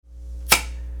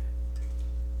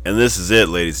And this is it,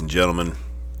 ladies and gentlemen.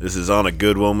 This is On a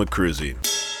Good One with Cruzy.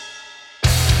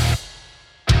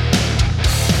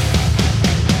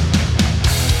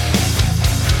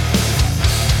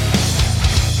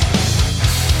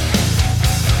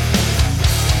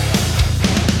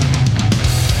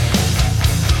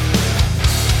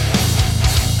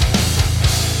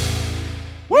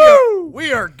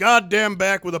 We are goddamn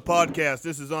back with a podcast.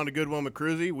 This is On a Good One with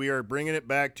Cruzy. We are bringing it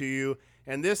back to you.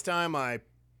 And this time I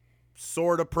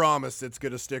sort of promise it's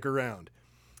going to stick around.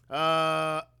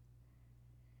 I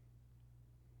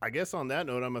guess on that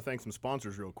note, I'm going to thank some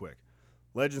sponsors real quick.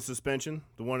 Legend Suspension,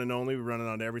 the one and only. We run it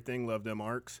on everything. Love them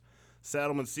arcs.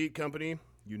 Saddleman Seat Company.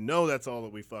 You know that's all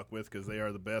that we fuck with because they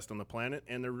are the best on the planet,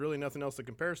 and there's really nothing else that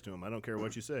compares to them. I don't care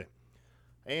what you say.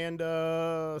 And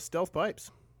Stealth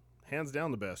Pipes. Hands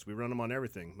down the best. We run them on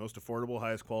everything. Most affordable,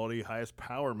 highest quality, highest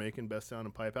power making, best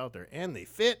sounding pipe out there. And they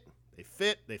fit. They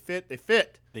fit. They fit. They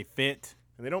fit. They fit.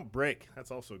 And they don't break.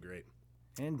 That's also great.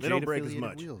 And they don't break as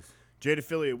much. Wheels. Jade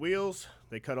Affiliate Wheels.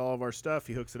 They cut all of our stuff.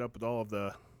 He hooks it up with all of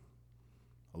the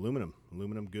aluminum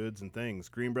goods and things.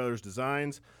 Green Brothers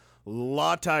Designs.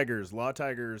 Law Tigers. Law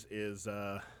Tigers is,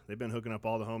 they've been hooking up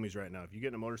all the homies right now. If you get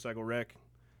in a motorcycle wreck,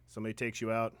 somebody takes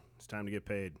you out, it's time to get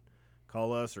paid.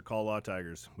 Call us or call Law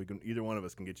Tigers. Either one of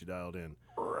us can get you dialed in.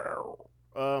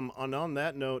 On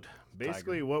that note,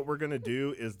 basically what we're going to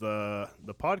do is the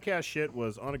podcast shit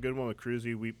was On a Good One with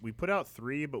Cruzy. We put out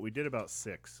 3, but we did about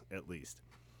 6 at least.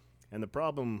 And the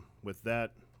problem with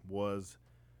that was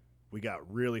we got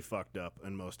really fucked up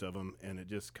in most of them, and it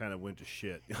just kind of went to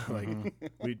shit. Like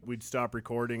we'd stop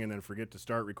recording and then forget to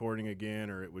start recording again,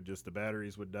 or it would just the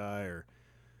batteries would die, or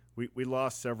we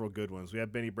lost several good ones. We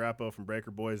had Benny Brappo from Breaker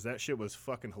Boys. That shit was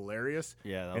fucking hilarious.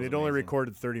 Yeah, that and was it only amazing.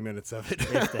 recorded 30 minutes of it.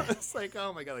 It's like,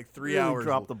 oh my god, like 3 hours.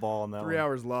 Dropped the ball on that 3 one.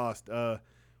 hours lost.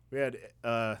 We had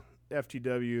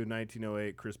FTW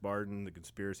 1908, Chris Barden, the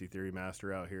conspiracy theory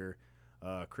master out here.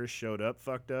 Chris showed up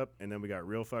fucked up, and then we got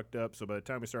real fucked up. So by the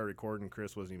time we started recording,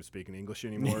 Chris wasn't even speaking English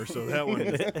anymore. So that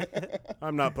one,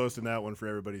 I'm not posting that one for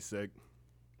everybody's sake.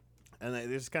 And they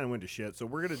just kind of went to shit. So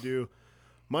we're going to do,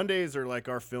 Mondays are like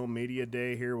our film media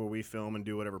day here where we film and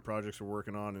do whatever projects we're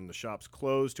working on, and the shop's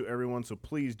closed to everyone. So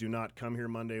please do not come here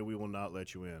Monday. We will not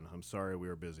let you in. I'm sorry, we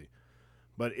are busy.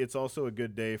 But it's also a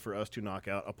good day for us to knock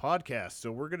out a podcast.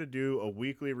 So we're going to do a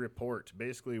weekly report.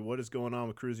 Basically, what is going on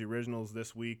with Cruzy Originals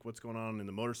this week, what's going on in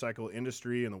the motorcycle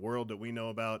industry and the world that we know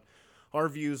about, our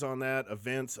views on that,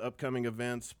 events, upcoming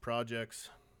events, projects,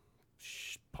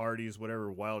 parties, whatever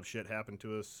wild shit happened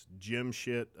to us, gym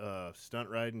shit, stunt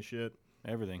riding shit.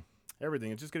 Everything.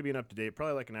 It's just going to be an up-to-date,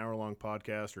 probably like an hour-long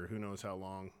podcast or who knows how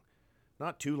long.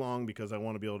 Not too long because I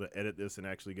want to be able to edit this and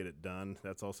actually get it done.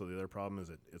 That's also the other problem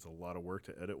is it's a lot of work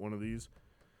to edit one of these.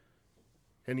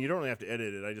 And you don't really have to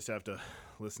edit it. I just have to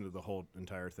listen to the whole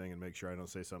entire thing and make sure I don't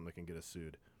say something that can get us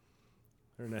sued.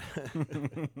 But,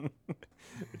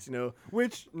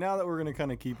 which now that we're going to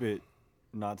kind of keep it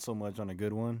not so much on a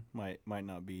good one, might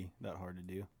not be that hard to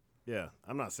do. Yeah,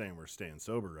 I'm not saying we're staying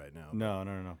sober right now. No.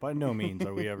 By no means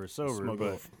are we ever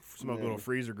sober. Smoke a little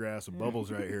freezer grass with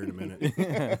bubbles right here in a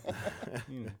minute.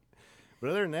 But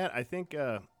other than that, I think,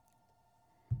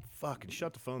 fuck, and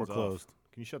shut the phones off. We're closed.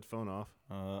 Can you shut the phone off?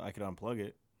 I could unplug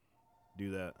it. Do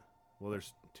that. Well,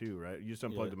 there's 2, right? You just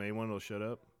unplug the main one, it'll shut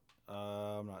up?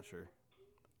 I'm not sure.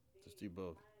 Just do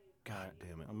both. God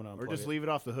damn it. I'm gonna or just unplug it. leave it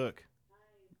off the hook.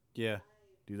 Yeah.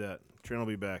 Do that. Trent will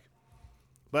be back.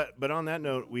 But on that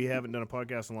note, we haven't done a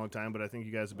podcast in a long time, but I think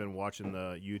you guys have been watching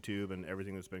the YouTube and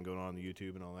everything that's been going on the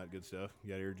YouTube and all that good stuff. You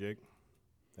got here, Jake?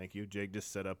 Thank you. Jake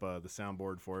just set up the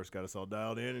soundboard for us, got us all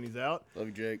dialed in, and he's out. Love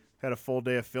you, Jake. Had a full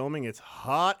day of filming. It's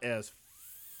hot as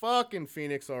fucking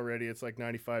Phoenix already. It's like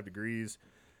 95 degrees.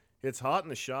 It's hot in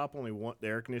the shop. The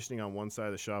air conditioning on one side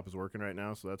of the shop is working right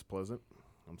now, so that's pleasant.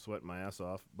 I'm sweating my ass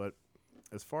off. But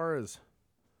as far as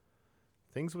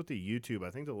things with the YouTube,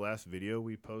 I think the last video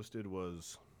we posted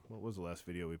was... What was the last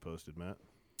video we posted, Matt?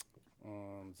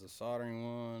 It's a soldering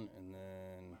one, and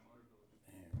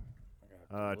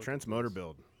then... Trent's Motor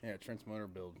Build. Yeah, Trent's Motor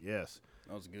Build. Yes.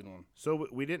 That was a good one. So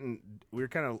we were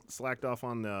kind of slacked off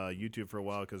on YouTube for a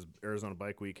while because Arizona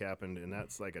Bike Week happened, and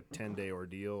that's like a 10-day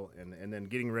ordeal. And then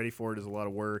getting ready for it is a lot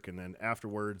of work, and then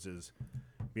afterwards is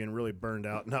being really burned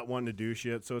out, not wanting to do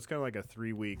shit. So it's kind of like a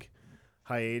 3-week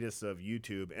hiatus of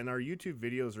YouTube. And our YouTube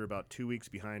videos are about 2 weeks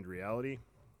behind reality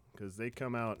because they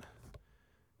come out,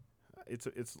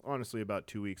 it's honestly about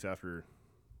 2 weeks after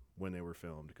when they were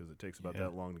filmed because it takes about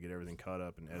that long to get everything caught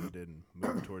up and edited and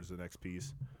move towards the next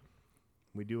piece.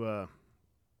 We do I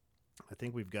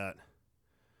think we've got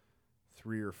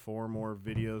 3 or 4 more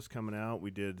videos coming out.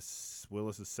 We did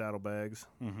Willis's saddlebags.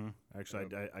 Mm-hmm. Actually,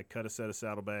 I cut a set of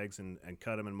saddlebags and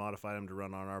cut them and modified them to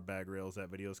run on our bag rails. That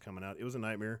video's coming out. It was a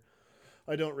nightmare.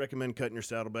 I don't recommend cutting your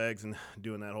saddlebags and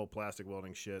doing that whole plastic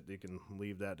welding shit. You can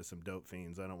leave that to some dope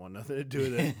fiends. I don't want nothing to do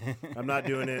with it. I'm not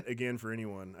doing it again for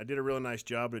anyone. I did a really nice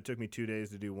job, but it took me 2 days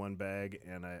to do one bag,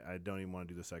 and I don't even want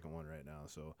to do the second one right now.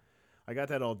 So I got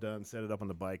that all done, set it up on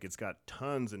the bike. It's got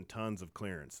tons and tons of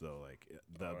clearance, though. Like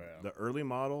the early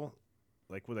model,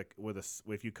 like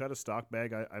if you cut a stock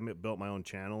bag, I built my own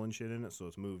channel and shit in it, so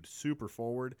it's moved super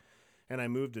forward. And I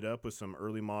moved it up with some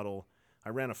early model. I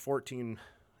ran a 14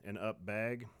 and up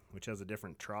bag, which has a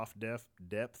different trough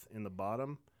depth in the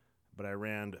bottom, but I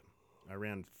ran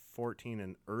 14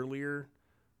 and earlier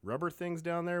rubber things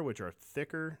down there, which are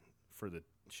thicker for the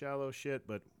shallow shit,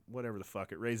 but whatever the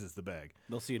fuck, it raises the bag.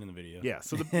 They'll see it in the video. Yeah,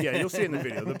 so you'll see it in the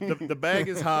video. The bag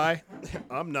is high.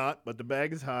 I'm not, but the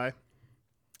bag is high,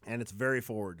 and it's very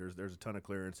forward. There's a ton of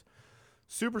clearance.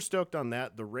 Super stoked on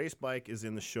that. The race bike is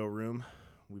in the showroom.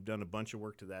 We've done a bunch of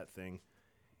work to that thing.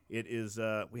 It is,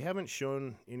 we haven't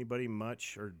shown anybody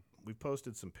much, or we've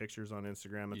posted some pictures on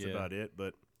Instagram. That's about it.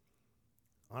 But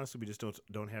honestly, we just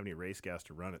don't have any race gas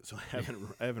to run it, so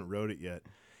I haven't rode it yet.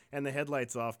 And the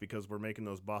headlight's off because we're making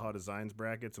those Baja Designs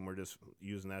brackets, and we're just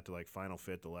using that to like final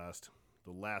fit the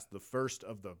first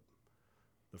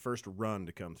run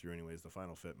to come through. Anyways, the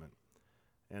final fitment,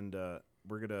 and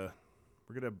we're gonna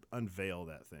unveil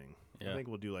that thing. Yeah. I think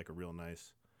we'll do like a real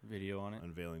nice Video on it.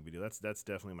 unveiling video. That's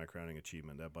definitely my crowning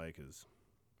achievement. That bike is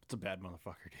It's a bad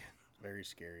motherfucker, dude. Very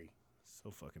scary.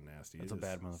 so fucking nasty. That's It a is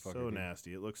bad motherfucker, So dude.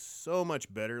 nasty. It looks so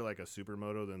much better like a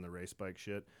supermoto than the race bike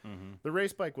shit. Mm-hmm. The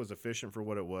race bike was efficient for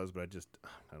what it was, but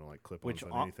I don't like clip-ons Which,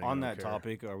 on anything. I on don't that care.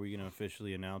 topic, are we going to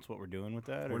officially announce what we're doing with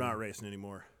that? We're or- not racing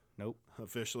anymore. Nope.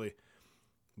 Officially.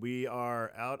 We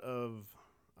are out of.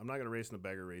 I'm not going to race in the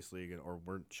Bagger Race League,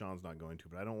 Sean's not going to,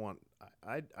 but I don't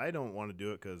want to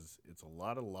do it because it's a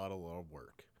lot of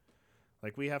work.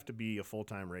 Like, we have to be a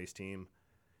full-time race team,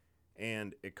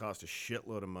 and it costs a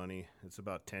shitload of money. It's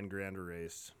about $10,000 a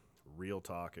race. Real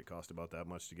talk, it costs about that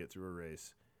much to get through a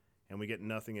race, and we get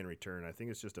nothing in return. I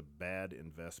think it's just a bad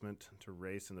investment to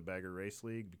race in the Bagger Race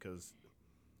League because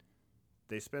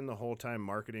they spend the whole time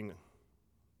marketing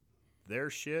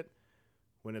their shit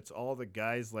when it's all the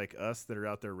guys like us that are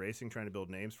out there racing, trying to build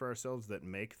names for ourselves that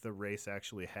make the race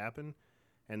actually happen,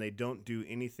 and they don't do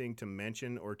anything to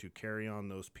mention or to carry on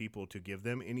those people to give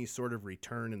them any sort of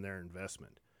return in their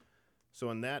investment. So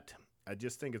in that, I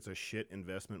just think it's a shit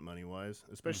investment money-wise,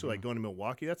 especially like going to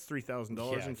Milwaukee. That's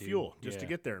 $3,000 Yeah, in dude. fuel just to Yeah.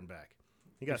 get there and back.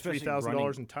 You got Especially $3,000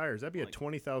 running, in tires. That'd be a like-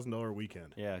 $20,000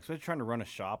 weekend. Yeah, especially trying to run a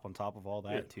shop on top of all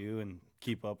that, Yeah. too, and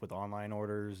keep up with online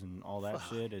orders and all that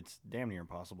shit. It's damn near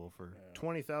impossible for...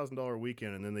 $20,000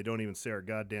 weekend, and then they don't even say our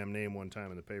goddamn name one time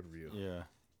in the pay-per-view. Yeah.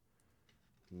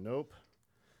 Nope.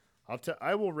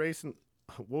 I will race and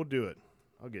we'll do it.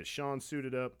 I'll get Sean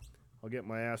suited up. I'll get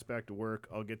my ass back to work.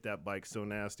 I'll get that bike so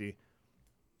nasty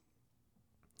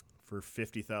for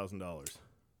 $50,000.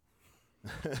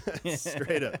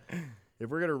 Straight up. If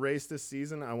we're gonna race this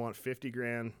season, I want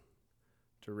 $50,000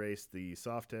 to race the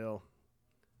Softail,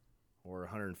 or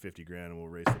 $150,000, and we'll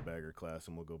race the Bagger class,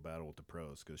 and we'll go battle with the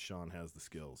pros because Sean has the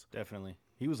skills. Definitely.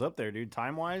 He was up there, dude.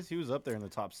 Time-wise, he was up there in the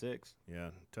top 6 Yeah,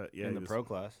 in he the was- pro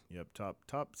class. Yep,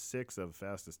 top 6 of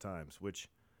fastest times, which,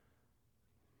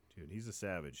 dude, he's a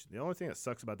savage. The only thing that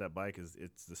sucks about that bike is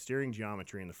it's the steering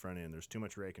geometry in the front end. There's too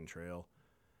much rake and trail,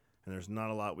 and there's not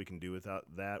a lot we can do without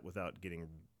getting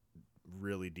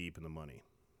really deep in the money,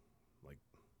 like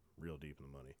real deep in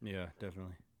the money. Yeah,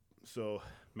 definitely. So,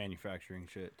 Manufacturing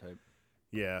shit type.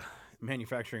 yeah,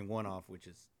 Manufacturing one-off, which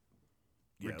is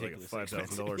like a ridiculously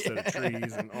 $5,000 expensive. set of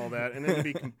trees and all that, and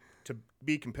then to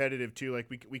be competitive too.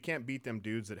 Like we can't beat them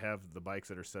dudes that have the bikes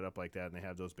that are set up like that, and they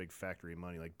have those big factory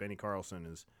money. Like Benny Carlson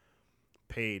is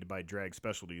paid by Drag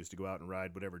Specialties to go out and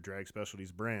ride whatever Drag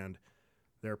Specialties brand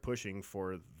they're pushing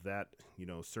for that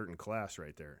certain class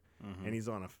right there. Mm-hmm.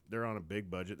 And they're on a big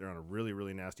budget. They're on a really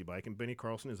really nasty bike, and Benny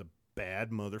Carlson is a bad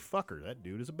motherfucker. That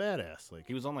dude is a badass. Like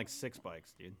He was on like 6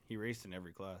 bikes, dude. He raced in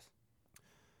every class.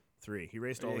 3. He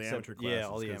raced all the Except- amateur classes. Yeah,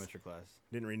 all the 'cause amateur class.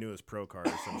 Didn't renew his pro card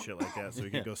or some shit like that, so he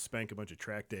could go spank a bunch of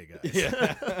track day guys.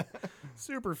 Yeah.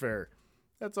 Super fair.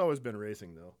 That's always been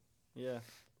racing, though. Yeah.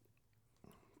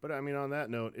 But I mean, on that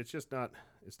note, it's just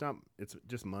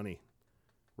money.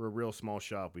 We're a real small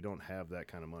shop. We don't have that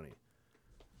kind of money.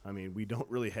 I mean, we don't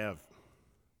really have.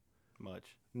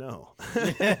 Much. No.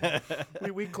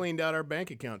 we cleaned out our bank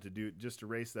account to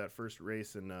race that first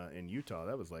race in Utah.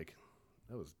 That was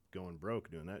going broke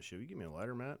doing that shit. You give me a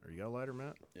lighter, Matt? Or you got a lighter,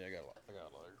 Matt? Yeah, I got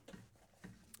a lighter.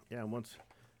 Yeah, and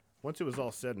once it was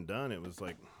all said and done, it was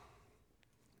like,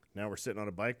 now we're sitting on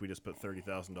a bike we just put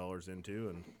 $30,000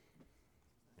 into,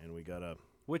 and we got a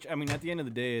Which, I mean, at the end of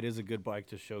the day, it is a good bike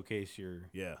to showcase your...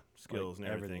 skills Like,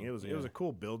 and everything. everything, It was yeah. a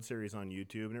cool build series on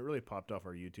YouTube, and it really popped off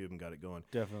our YouTube and got it going.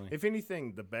 Definitely. If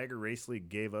anything, the Bagger Race League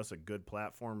gave us a good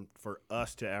platform for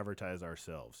us to advertise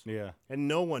ourselves. Yeah. And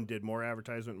no one did more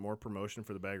advertisement, more promotion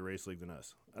for the Bagger Race League than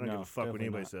us. I don't No, give a fuck what definitely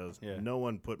anybody not. says. Yeah. No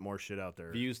one put more shit out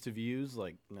there. Views to views,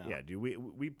 like, no. Yeah, dude.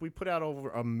 We put out over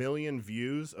 1 million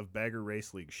views of Bagger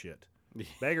Race League shit.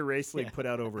 Bagger Race League put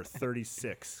out over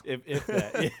 36. If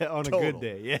that, yeah, on a Total. good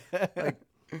day, yeah.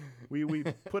 We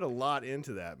put a lot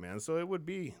into that, man. So it would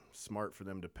be smart for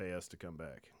them to pay us to come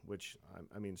back. Which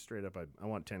I mean, straight up, I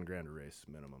want $10,000 a race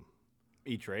minimum.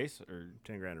 Each race, or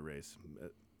 $10,000 a race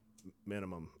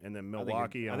minimum, and then I think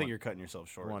Milwaukee. you're- I I think want, you're cutting yourself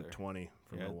I short. want there. 20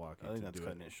 from Yeah, Milwaukee. I think to that's do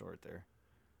cutting it. it short there.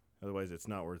 Otherwise, it's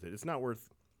not worth it. It's not worth.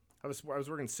 I was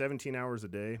working 17 hours a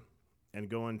day, and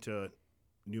going to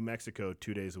New Mexico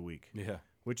 2 days a week, Yeah,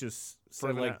 which is for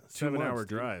seven like 2 7 months, hour dude.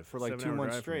 drive for like 7 2 hour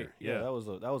months drive from straight. here. Yeah, that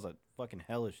was a fucking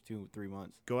hellish 2-3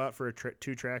 months. Go out for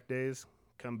 2 track days,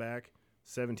 come back,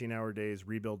 17-hour days,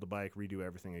 rebuild the bike, redo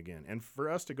everything again. And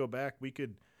for us to go back, we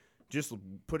could just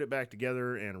put it back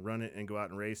together and run it and go out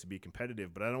and race and be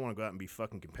competitive. But I don't want to go out and be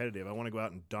fucking competitive. I want to go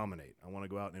out and dominate. I want to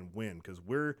go out and win because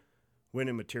we're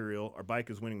winning material. Our bike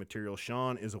is winning material.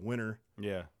 Sean is a winner.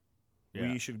 Yeah.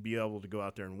 We should be able to go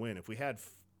out there and win. If we had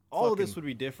all of this fucking- would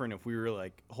be different if we were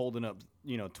like holding up,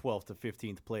 12th to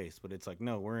 15th place. But it's like,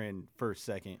 no, we're in first,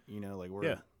 second. Like we're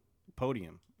Yeah.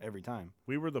 podium every time.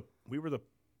 we were the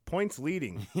points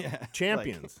leading Yeah,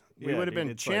 champions. We yeah, would have dude, been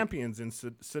it's like- champions in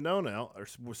Sonoma or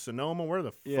Sonoma. Where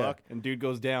the Yeah, fuck? and dude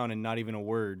goes down and not even a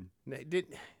word. They did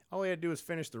all he had to do was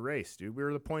finish the race, dude. We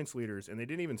were the points leaders, and they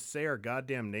didn't even say our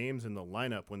goddamn names in the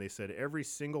lineup when they said every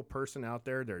single person out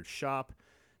there, their shop,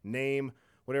 name,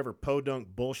 whatever podunk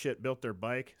bullshit built their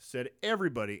bike, said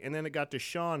everybody. And then it got to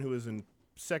Sean, who was in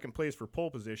second place for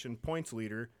pole position, points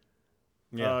leader.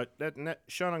 Yeah,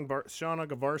 Sean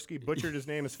Ogavarsky butchered his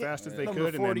name as fast as they Number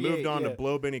could, and then 48, moved on to yeah.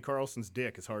 blow Benny Carlson's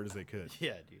dick as hard as they could.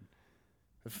 yeah, dude.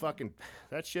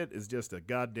 That shit is just a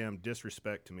goddamn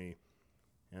disrespect to me.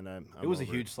 And I'm It was a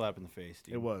over huge slap in the face,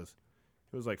 dude. It was.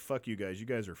 It was like, fuck you guys. You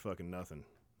guys are fucking nothing.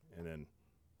 And then,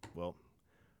 well,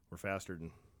 we're faster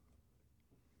than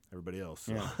everybody else.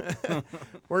 So. Yeah.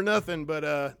 We're nothing,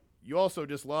 but you also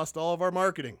just lost all of our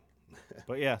marketing.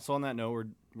 But yeah, so on that note,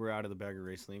 we're out of the Bagger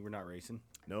Race League. We're not racing.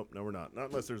 Nope, no, we're not. Not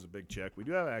unless there's a big check. We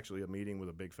do have actually a meeting with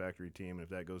a big factory team, and if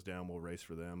that goes down, we'll race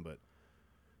for them, but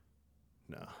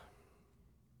no.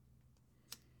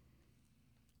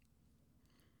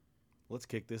 Let's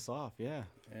kick this off. Yeah.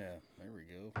 Yeah, there we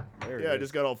go. There Yeah, it I is.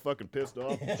 just got all fucking pissed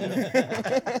off.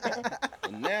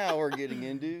 And now we're getting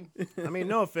into. I mean,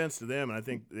 no offense to them, and I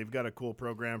think they've got a cool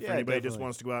program for Yeah, anybody who just definitely.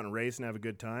 wants to go out and race and have a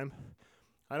good time.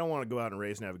 I don't want to go out and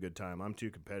race and have a good time. I'm too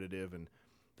competitive, and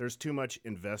there's too much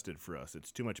invested for us.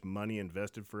 It's too much money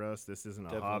invested for us. This isn't a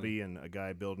Definitely. hobby and a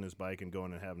guy building his bike and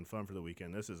going and having fun for the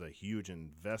weekend. This is a huge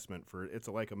investment it's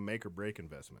like a make or break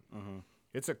investment. Mm-hmm.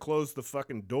 It's a close the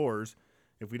fucking doors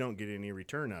if we don't get any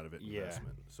return out of it Yeah.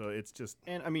 investment. So it's just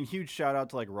And I mean, huge shout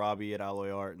out to like Robbie at Alloy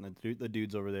Art and the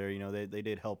dudes over there. They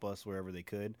did help us wherever they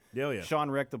could. yeah. Sean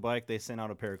wrecked the bike. They sent out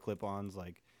a pair of clip-ons.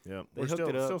 Like, Yeah, They we're hooked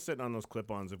it up. still sitting on those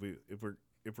clip-ons.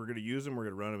 If we're gonna use them, we're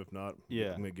gonna run them. If not, Yeah.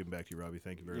 I'm gonna give them back to you, Robbie.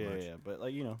 Thank you very yeah, much. yeah. But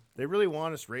like, They really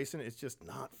want us racing. It's just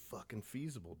not fucking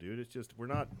feasible, dude. It's just we're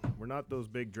not those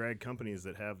big drag companies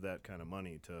that have that kind of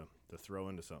money to throw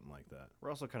into something like that. we're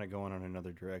also kind of going on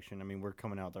another direction. I mean, we're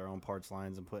coming out with our own parts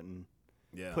lines and putting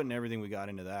everything we got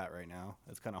into that right now.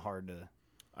 It's kind of hard to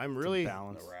I'm really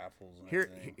balance. The raffles and here.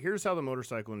 everything. Here's how the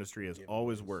motorcycle industry has Giveaways.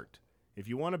 always worked. If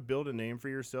you want to build a name for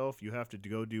yourself, you have to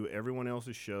go do everyone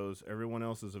else's shows, everyone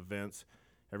else's events,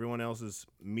 everyone else's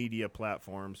media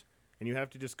platforms, and you have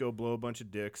to just go blow a bunch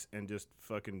of dicks and just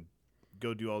fucking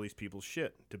go do all these people's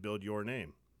shit to build your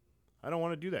name. I don't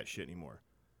want to do that shit anymore.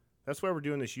 That's why we're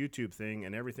doing this YouTube thing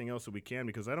and everything else that we can,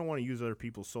 because I don't want to use other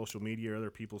people's social media or other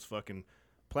people's fucking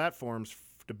platforms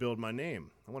to build my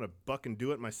name. I want to fucking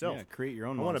do it myself. Yeah, create your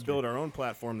own I want to monster. build our own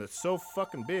platform that's so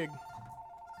fucking big.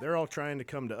 They're all trying to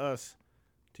come to us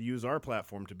to use our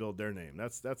platform to build their name.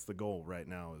 That's the goal right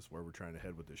now, is where we're trying to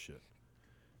head with this shit.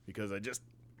 Because I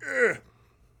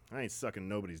ain't sucking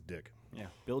nobody's dick. Yeah,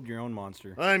 build your own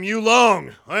monster. I'm you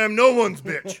long. I am no one's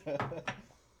bitch.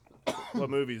 What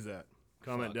movie is that?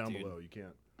 Comment Fuck, down dude. below. You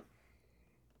can't.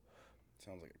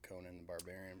 Sounds like a Conan the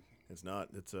Barbarian. It's not.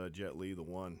 It's Jet Li, the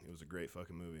one. It was a great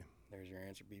fucking movie. There's your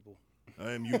answer, people.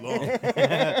 I am you long.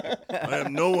 I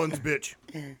am no one's bitch.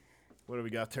 What do we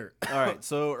got there? All right.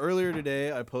 So earlier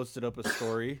today, I posted up a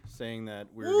story saying that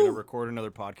we were going to record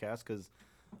another podcast because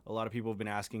a lot of people have been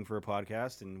asking for a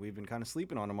podcast, and we've been kind of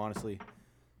sleeping on them, honestly.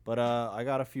 But I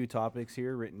got a few topics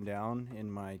here written down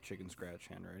in my chicken scratch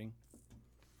handwriting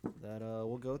that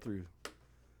we'll go through.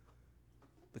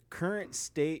 The current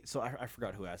state. So I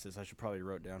forgot who asked this. I should probably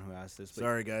wrote down who asked this. But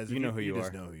Sorry, guys. You know who you just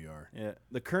are. know who you are. Yeah.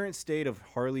 The current state of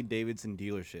Harley-Davidson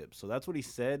dealerships. So that's what he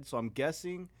said. So I'm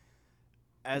guessing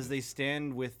as they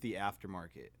stand with the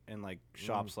aftermarket and like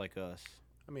shops like us.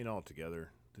 I mean, altogether,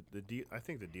 I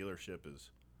think the dealership is.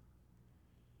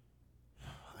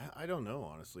 I don't know,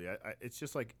 honestly. It's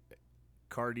just like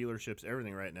car dealerships,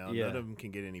 everything right now. Yeah. None of them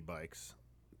can get any bikes,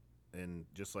 and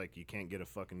just like you can't get a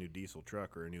fucking new diesel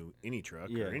truck or any truck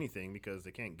or anything because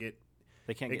they can't get.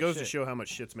 They can't. It goes to show how much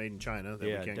shit's made in China that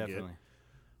we can't definitely.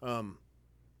 get.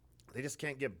 They just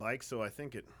can't get bikes, so I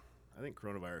think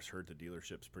coronavirus hurt the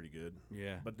dealerships pretty good.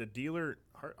 Yeah. But the dealer,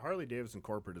 Harley Davidson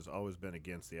corporate, has always been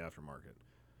against the aftermarket.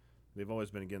 They've always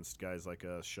been against guys like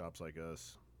us, shops like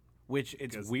us. Which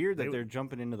it's weird that they're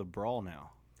jumping into the brawl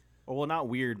now. Well, not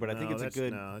weird, but I think it's a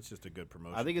good. No, it's just a good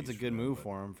promotion. I think it's a good move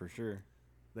for them for sure.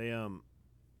 They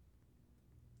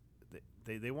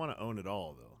they want to own it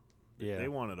all though. Yeah. They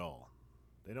want it all.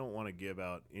 They don't want to give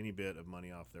out any bit of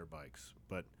money off their bikes,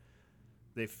 but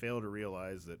they fail to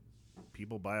realize that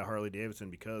people buy a Harley Davidson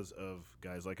because of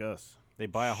guys like us. They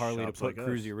buy a Harley to Shops put like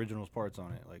Cruisy us. Originals parts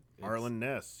on it, like Arlen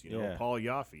Ness, Paul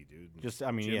Yaffe, dude. Just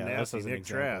I mean, Jim that's Nassy, as an Nick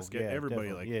example. Trask, everybody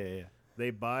definitely. like. They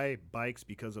buy bikes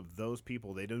because of those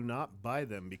people. They do not buy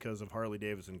them because of Harley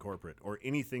Davidson corporate or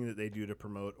anything that they do to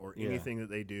promote or anything that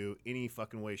they do any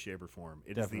fucking way, shape, or form.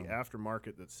 It is the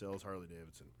aftermarket that sells Harley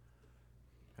Davidson.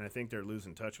 And I think they're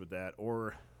losing touch with that,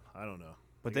 or I don't know.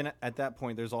 But then at that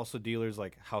point, there's also dealers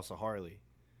like House of Harley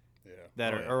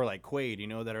that Yeah. or like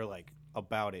Quaid, that are like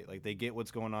about it. Like they get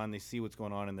what's going on, they see what's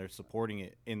going on, and they're supporting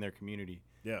it in their community.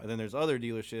 Yeah. And then there's other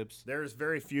dealerships. There's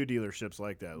very few dealerships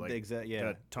like that. Like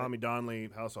Yeah. Tommy Donnelly,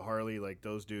 House of Harley, like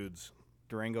those dudes.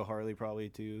 Durango Harley probably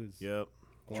too. Yep. A lot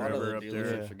of Trevor the up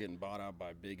dealerships there. are getting bought out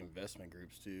by big investment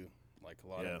groups too, like a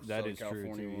lot of That Southern is true,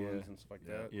 California too, ones and stuff like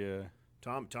that. Yeah.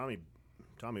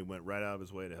 Tommy went right out of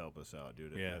his way to help us out,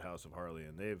 dude, at House of Harley,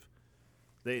 and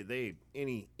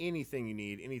anything you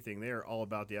need, anything, they are all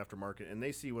about the aftermarket, and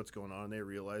they see what's going on, they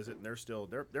realize it, and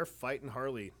they're fighting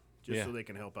Harley just so they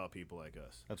can help out people like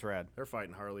us. That's rad. They're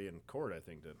fighting Harley in court, I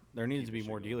think. There needs to be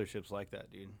more dealerships like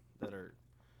that, dude. That are.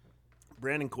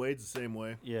 Brandon Quaid's the same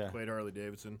way. Yeah. Quaid Harley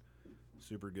Davidson,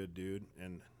 super good dude,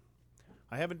 and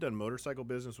I haven't done motorcycle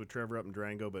business with Trevor up in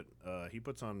Durango, but he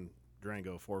puts on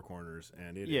Durango Four Corners,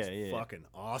 and it is fucking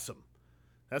awesome.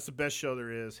 That's the best show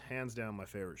there is, hands down my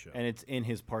favorite show. And it's in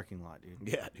his parking lot, dude.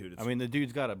 Yeah, dude. I mean, the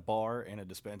dude's got a bar and a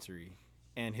dispensary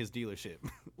and his dealership.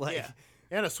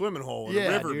 And a swimming hole with a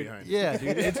river behind it. Yeah,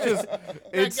 dude. It's just,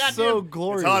 it's so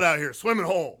glorious. It's hot out here. Swimming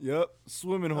hole. Yep,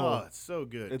 swimming hole. Oh, it's so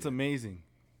good. It's amazing.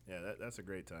 Yeah, that's a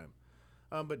great time.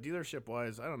 But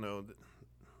dealership-wise, I don't know.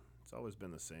 It's always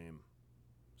been the same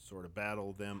sort of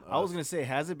battle. I was going to say,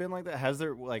 has it been like that? Has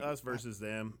there, like... Us versus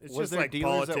them. It's was just there like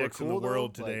dealers that were politics in cool, the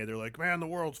world though? today. Like- They're like, man, the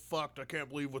world's fucked. I can't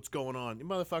believe what's going on. You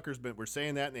motherfuckers were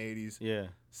saying that in the 80s. Yeah.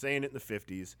 Saying it in the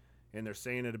 50s. And they're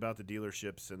saying it about the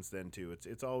dealerships since then, too.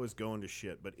 It's always going to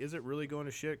shit. But is it really going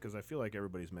to shit? Because I feel like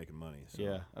everybody's making money. So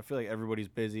Yeah. I feel like everybody's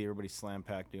busy. Everybody's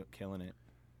slam-packed, killing it.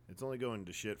 it's only going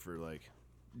to shit for, like...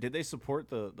 Did they support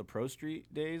the Pro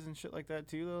Street days and shit like that,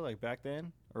 too, though? Like, back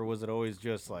then? Or was it always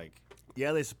just, like...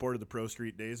 Yeah, they supported the Pro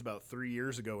Street days about 3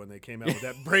 years ago when they came out with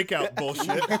that breakout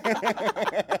bullshit.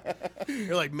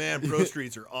 You're like, man, Pro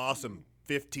Streets are awesome.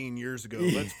 15 years ago,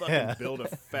 let's fucking build a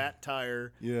fat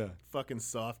tire, fucking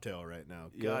Softail right now.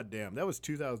 God damn, that was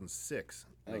 2006.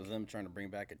 That was them trying to bring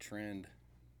back a trend.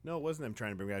 No, it wasn't them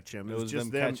trying to bring back Chim. It was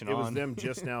just them catching It was on. them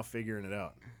just now figuring it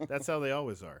out. That's how they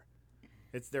always are.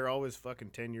 They're always fucking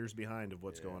 10 years behind of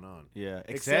what's going on. Yeah,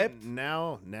 Except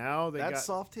now they that got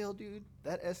Softail, dude.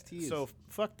 That ST is... So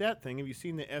fuck that thing. Have you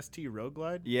seen the ST Road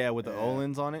Glide? Yeah, with the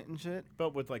Olins on it and shit.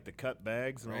 But with like the cut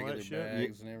bags and all Regular that shit.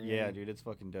 bags and everything. Yeah, dude, it's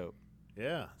fucking dope.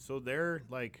 Yeah, so they're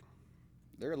like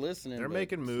They're listening. they're but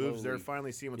making moves. slowly. They're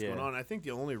finally seeing what's Yeah. going on. I think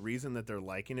the only reason that they're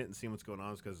liking it and seeing what's going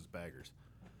on is because it's baggers.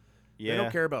 Yeah. They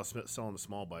don't care about selling the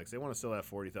small bikes. They want to sell that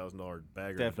 $40,000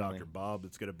 bagger Definitely. of Dr. Bob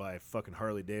that's going to buy a fucking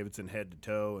Harley Davidson head to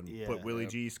toe and Yeah. put Willie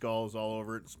G skulls all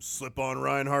over it, some slip-on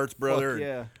Reinhardt's brother. Fuck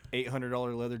yeah.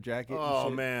 $800 leather jacket. Oh, and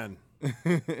shit. man.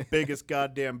 Biggest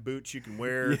goddamn boots you can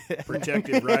wear,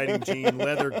 protective riding jean,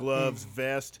 leather gloves,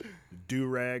 vest,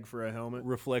 do-rag for a helmet.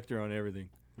 Reflector on everything.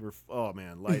 Oh,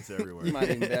 man, lights everywhere. You might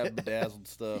even have bedazzled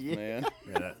stuff, man.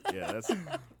 Yeah, that's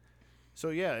So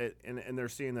yeah, and they're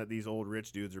seeing that these old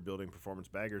rich dudes are building performance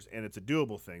baggers, and it's a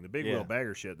doable thing. The big Yeah. wheel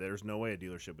bagger shit, there's no way a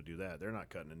dealership would do that. They're not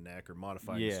cutting a neck or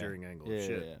modifying the steering angle. Yeah,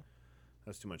 Shit, yeah.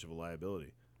 that's too much of a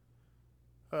liability.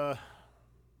 I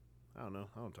don't know.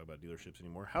 I don't talk about dealerships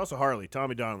anymore. House of Harley,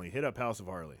 Tommy Donnelly, hit up House of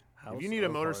Harley. House if you need a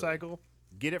of motorcycle,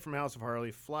 get it from House of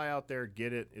Harley. Fly out there,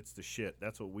 get it. It's the shit.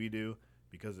 That's what we do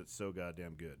because it's so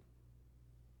goddamn good.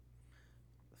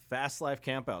 Fast Life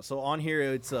Campout. So on here,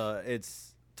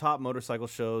 it's top motorcycle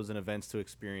shows and events to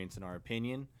experience in our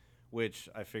opinion, which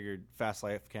I figured Fast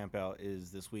Life Campout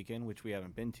is this weekend, which we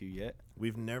haven't been to yet.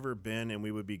 We've never been, and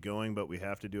we would be going, but we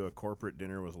have to do a corporate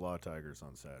dinner with Law Tigers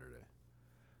on Saturday.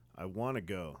 I want to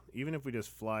go. Even if we just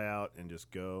fly out and just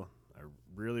go, I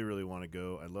really, really want to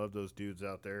go. I love those dudes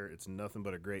out there. It's nothing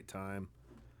but a great time.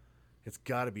 It's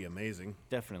got to be amazing.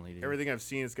 Definitely, dude. Everything I've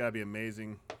seen, it's got to be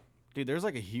amazing. Dude, there's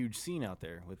like a huge scene out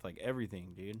there with like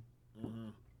everything, dude.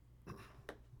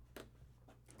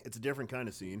 It's a different kind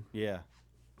of scene, Yeah.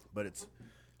 but it's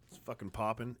fucking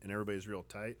popping, and everybody's real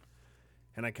tight.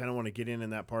 And I kind of want to get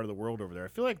in that part of the world over there. I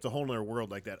feel like it's a whole nother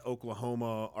world, like that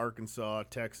Oklahoma, Arkansas,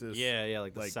 Texas. Yeah,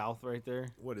 like the South right there.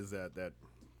 What is that? That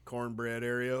cornbread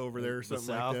area over there or The something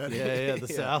South. like that? Yeah, the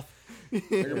South.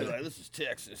 They're gonna be like, "This is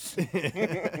Texas."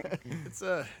 It's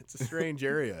a strange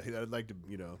area. I'd like to,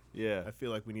 Yeah. I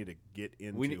feel like we need to get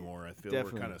into We need- more. I feel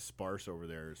definitely. we're kind of sparse over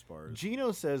there as far as.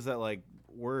 Gino says that like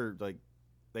we're like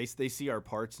they see our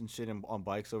parts and shit on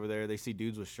bikes over there. They see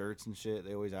dudes with shirts and shit.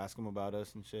 They always ask them about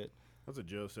us and shit. That's what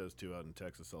Joe says too out in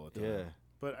Texas all the time. Yeah.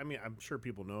 But I mean, I'm sure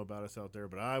people know about us out there,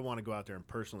 but I want to go out there and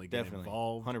personally get Definitely.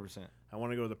 involved. 100%. I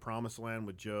want to go to the Promised Land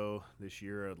with Joe this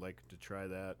year. I'd like to try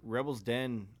that. Rebels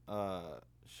Den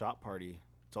shop party.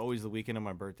 It's always the weekend of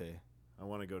my birthday. I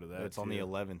want to go to that. It's on the too.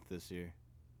 11th this year.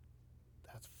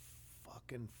 That's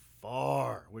fucking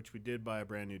far. Which we did buy a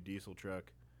brand new diesel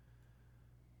truck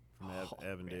from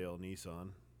Avondale Nissan.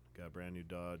 Got a brand new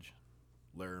Dodge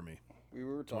Laramie We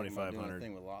were talking about doing a 2500.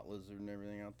 thing with Lot Lizard and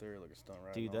everything out there, like a stunt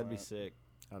ride. Dude, and all that'd be that. sick.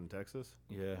 out in Texas.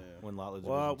 Yeah, when Lot Lizard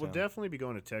Well, was in we'll town. definitely be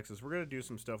going to Texas. We're going to do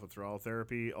some stuff with Throttle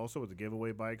Therapy. Also with the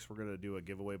giveaway bikes, we're going to do a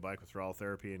giveaway bike with Throttle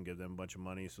Therapy and give them a bunch of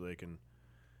money so they can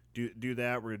do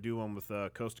that. We're going to do one with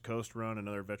Coast to Coast Run,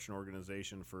 another veteran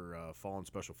organization for fallen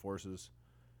special forces.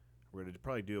 We're going to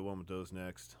probably do one with those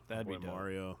next. That'd My be boy dope.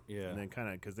 Mario. Yeah. And then kind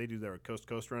of, because they do their Coast to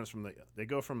Coast runs they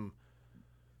go from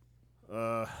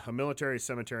a military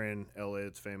cemetery in L.A.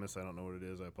 It's famous. I don't know what it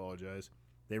is. I apologize.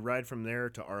 They ride from there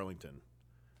to Arlington.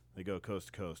 They go coast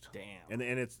to coast. Damn.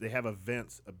 And they have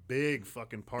events, big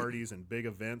fucking parties and big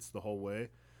events the whole way.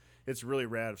 It's really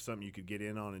rad if something you could get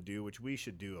in on and do, which we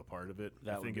should do a part of it.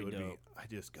 That I think would it be would dope.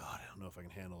 be. I don't know if I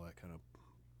can handle that kind of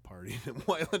party and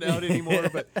wiling out anymore,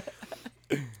 but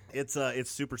it's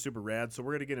super super rad. So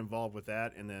we're gonna get involved with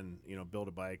that, and then build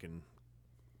a bike and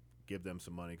give them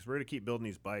some money because we're gonna keep building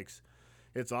these bikes.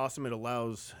 It's awesome. It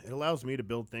allows me to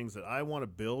build things that I want to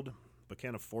build but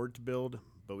can't afford to build.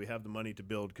 But we have the money to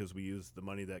build because we use the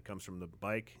money that comes from the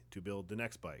bike to build the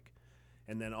next bike.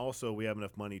 And then also we have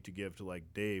enough money to give to like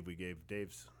Dave. We gave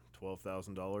Dave's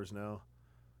 $12,000 now,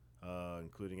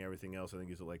 including everything else. I think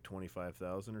he's at like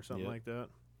 $25,000 or something Yep. like that.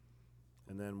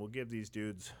 And then we'll give these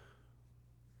dudes.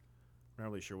 I'm not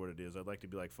really sure what it is. I'd like to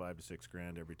be like $5,000 to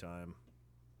 $6,000 every time,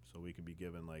 so we can be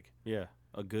given like Yeah,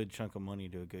 a good chunk of money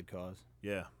to a good cause.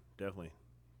 yeah, definitely,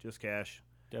 just cash.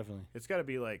 Definitely. It's got to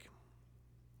be like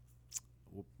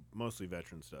mostly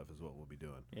veteran stuff is what we'll be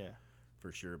doing Yeah.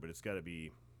 for sure. But it's got to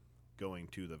be going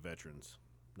to the veterans,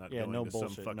 not Yeah, going no to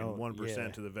bullshit, some fucking no- 1%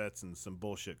 yeah. to the vets and some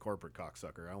bullshit corporate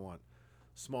cocksucker. I want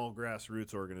small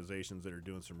grassroots organizations that are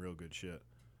doing some real good shit.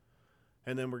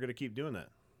 And then we're gonna keep doing that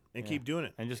and Yeah. keep doing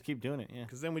it And just keep doing it. Yeah.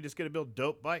 because then we just get to build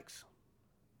dope bikes.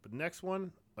 But next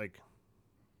one, like,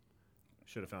 I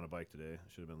should have found a bike today. I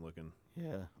should have been looking,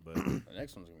 Yeah. but The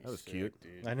next one's gonna be That was sick, cute.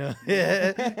 dude. I know.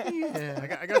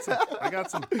 Yeah. I got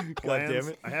some plans. damn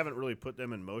it. I haven't really put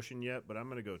them in motion yet, but I'm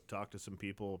gonna go talk to some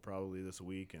people probably this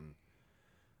week, and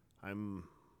I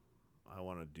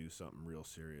want to do something real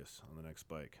serious on the next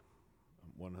bike.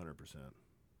 100%.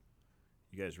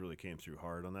 You guys really came through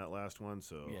hard on that last one,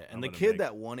 so Yeah, I'm and the gonna kid make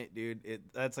that won it, dude,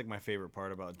 that's like my favorite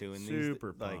part about doing these.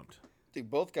 super like, pumped. Dude,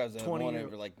 both guys that 20 won year-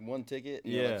 over like one ticket.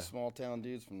 And Yeah. they're, like small town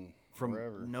dudes from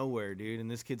wherever. nowhere, dude.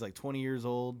 And this kid's like 20 years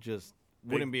old, just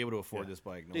wouldn't be able to afford yeah. this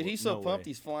bike. No, Dude, he's so no pumped. way.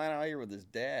 He's flying out here with his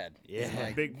dad. Yeah. He's,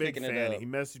 like, Big picking it fan. up. He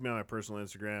messaged me on my personal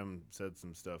Instagram, said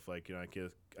some stuff like, I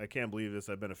can't believe this.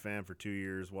 I've been a fan for 2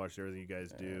 years, watched everything you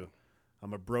guys do.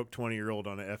 I'm a broke 20-year-old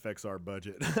on an FXR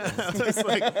budget. I was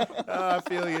like, I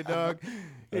feel you, dog. He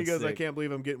That's goes, I sick. can't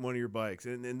believe I'm getting one of your bikes.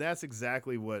 And that's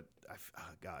exactly what,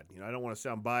 God, I don't want to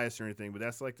sound biased or anything, but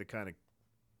that's like the kind of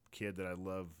kid that I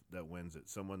love that wins it.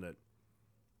 Someone that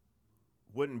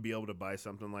wouldn't be able to buy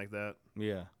something like that,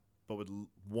 Yeah. but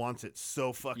wants it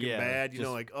so fucking Yeah, bad. You know,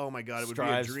 just like, oh my God, it would be a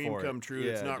strives dream for it. come true.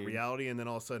 It's Yeah, not dude. reality. And then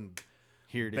all of a sudden,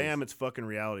 Here it is. bam, it's fucking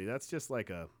reality. That's just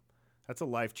like that's a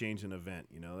life-changing event.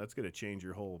 You know, that's going to change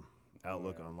your whole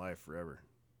outlook on life forever.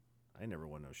 I never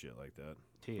won no shit like that.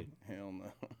 Dude. Hell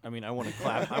no. I mean, I want to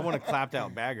clap. I want a clapped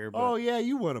out bagger. But Oh, yeah,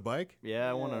 you won a bike. yeah,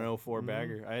 I want Yeah. an 04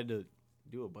 bagger. I had to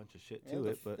do a bunch of shit to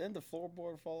it, but Didn't the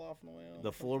floorboard fall off on the way home?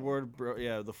 the floorboard,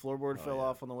 the floorboard fell yeah.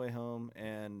 off on the way home,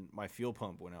 and my fuel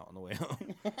pump went out on the way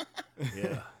home.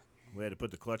 Yeah. We had to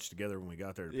put the clutch together when we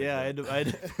got there. to pick Yeah, it up. I had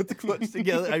to put the clutch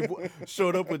together.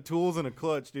 Showed up with tools and a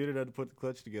clutch, dude, and I had to put the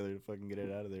clutch together to fucking get it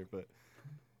out of there. But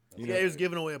Yeah, he was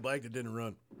giving away a bike that didn't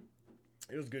run.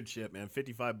 It was good shit, man.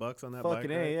 $55 on that bike.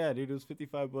 fucking A, yeah, dude, it was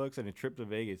 $55 and a trip to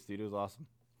Vegas, dude. It was awesome.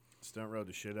 Stunt rode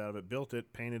the shit out of it. Built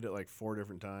it, painted it like 4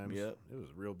 different times. Yep. It was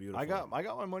real beautiful. I got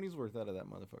my money's worth out of that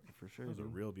motherfucker for sure. It was a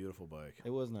dude. real beautiful bike. It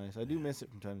was nice. I do miss it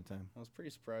from time to time. I was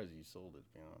pretty surprised you sold it,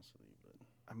 to be honest with you.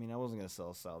 But I mean, I wasn't gonna sell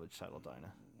a salvage title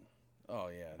Dyna. oh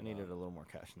yeah, I needed a little more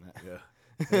cash than that.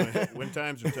 Yeah. when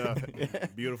times are tough,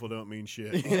 beautiful don't mean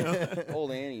shit. You know?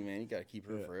 Old Annie, man, you gotta keep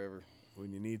her Yeah. forever.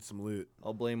 When you need some loot.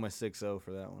 I'll blame my 6.0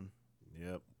 for that one.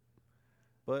 Yep.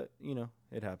 But you know,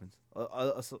 it happens.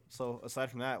 So aside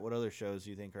from that, what other shows do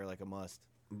you think are like a must?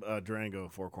 Durango,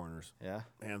 Four Corners. Yeah.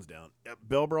 Hands down. Yep.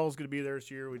 Bell Brawl's going to be there this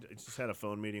year. We just had a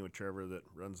phone meeting with Trevor that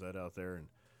runs that out there, and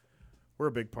we're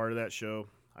a big part of that show.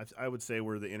 I would say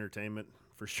we're the entertainment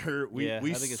for sure. We I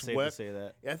think it's safe to say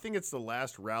that. I think it's the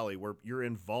last rally where you're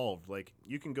involved. Like,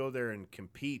 you can go there and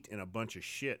compete in a bunch of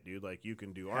shit, dude. Like, you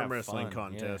can do arm Have wrestling fun,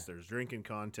 contests. yeah. There's drinking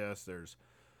contests. There's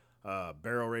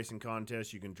barrel racing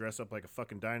contests. You can dress up like a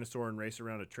fucking dinosaur and race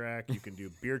around a track. You can do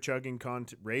beer chugging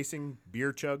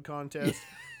beer chug contest.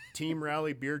 Team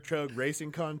rally, beer chug,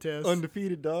 racing contest.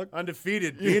 Undefeated, dog.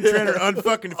 Undefeated. Me and Trent are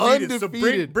unfucking defeated. So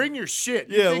Undefeated. bring your shit.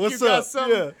 You Yeah, think what's you got up?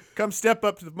 something? Yeah. Come step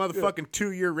up to the motherfucking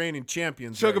 2-year reigning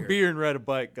champions. Chug right a here. beer and ride a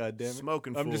bike, goddammit.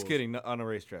 Smoking I'm just fools. kidding. On a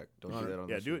racetrack. Don't do that on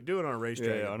Yeah, this do one. it. Do it on a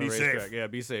racetrack. Yeah, on Be a safe. racetrack. Yeah,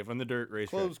 be safe on the dirt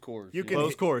racetrack. Closed course. You yeah. can-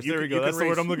 Closed course. you There we can- go. you That's can the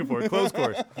word race- I'm looking for. Closed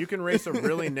course. You can race a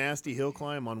really nasty hill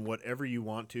climb on whatever you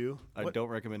want to. I don't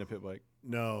recommend a pit bike.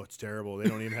 No, it's terrible. They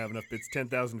don't even have enough. It's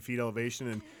 10,000 feet elevation,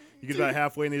 and you get about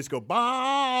halfway, and they just go,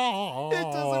 bah! It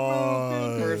doesn't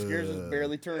move, dude. First gear's just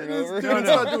barely turning It is, over. dude. No, It's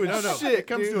no, not doing no. shit, It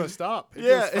comes dude. to a stop. It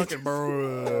Yeah, just fucking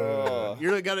Oh. you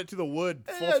really got it to the wood,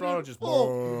 full Yeah, throttle, dude, just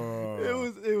full.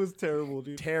 It was terrible,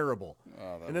 dude. terrible.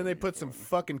 Oh, that And then they would be put some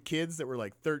fun. fucking kids that were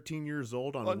like 13 years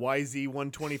old on On- YZ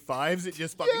 125s. It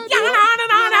just fucking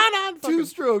Two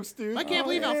strokes, dude. I can't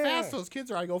believe how fast those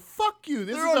kids are. I go, fuck you.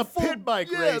 This They're is on a pit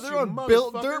bike yeah, race. they're you on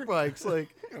built motherfucker. dirt bikes. Like,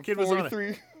 Kid was on a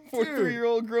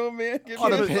 43-year-old grown man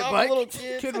On a giving pit us bike? little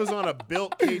kids. Kid was on a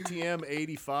built KTM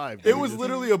 85. it dude. was Just-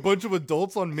 literally a bunch of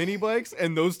adults on mini bikes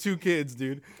and those two kids,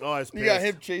 dude. Oh, I was You got pissed.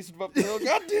 him chasing him up the hill.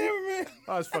 God damn it, man.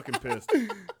 I was fucking pissed.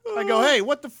 I go, hey,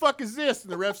 what the fuck is this?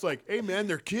 And the ref's like, hey, man,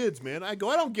 they're kids, man. I go,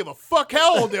 I don't give a fuck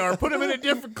how old they are. Put them in a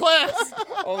different class.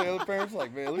 All the other parents are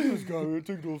like, man, look at this guy. Man.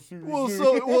 Take those serious. Well, dude."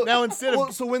 so Now instead of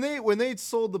well, so when they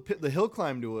sold the hill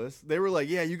climb to us, they were like,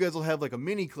 yeah, you guys will have like a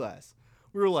mini class.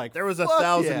 We were like, there was "Fuck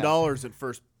 $1,000 at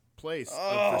first place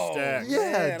for stack. Yeah,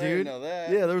 Man, I didn't dude. know that.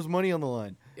 Yeah, there was money on the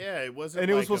line, Yeah, it wasn't.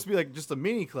 and it was like supposed to be like just a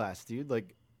mini class, dude.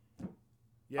 Like,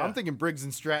 Yeah. I'm thinking Briggs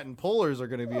and Stratton Polars are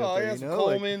gonna be Oh, up there, yeah, you some know?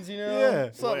 Like, Colemans, you know. yeah.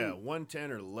 Well, Something. yeah,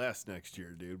 110 or less next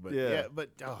year, dude. But Yeah. but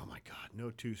oh my god,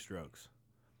 no 2 strokes.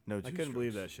 no, I couldn't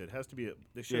believe that shit. It has to be.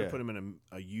 They should have Yeah. put him in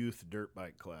a youth dirt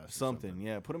bike class. or Something,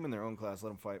 yeah. Put them in their own class. Let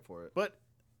them fight for it. But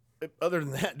other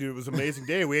than that, dude, it was an amazing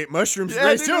day. We ate mushrooms. and Yeah,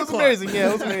 raced dude, it was 2 o'clock. amazing. Yeah,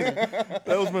 it was amazing.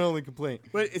 That was my only complaint.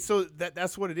 But so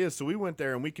that's what it is. So we went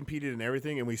there and we competed in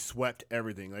everything and we swept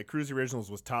everything. Like Cruise Originals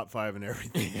was top 5 in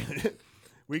everything.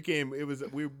 We came. It was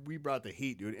we brought the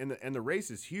heat, dude. And the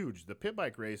race is huge. The pit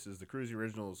bike race is the Cruise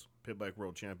Originals Pit Bike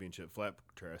World Championship flat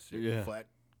crash. Yeah. Flat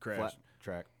crash. Flat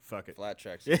track. Fuck it. Flat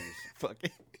track Yeah, series. fuck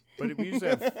it. But we used to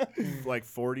have like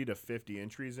 40 to 50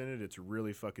 entries in it. It's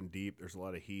really fucking deep. There's a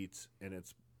lot of heats, and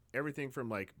it's everything from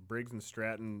like Briggs and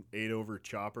Stratton 8-over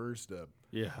choppers to.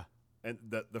 Yeah. And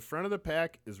the front of the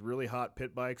pack is really hot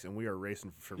pit bikes, and we are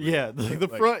racing for real. Yeah, the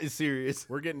Like, front is serious.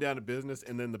 We're getting down to business,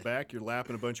 and then the back, you're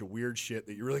lapping a bunch of weird shit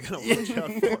that you really gotta watch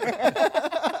out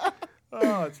for.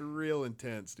 Oh, it's real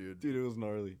intense, dude. Dude, it was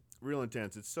gnarly. Real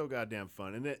intense. It's so goddamn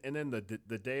fun. And then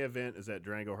the day event is at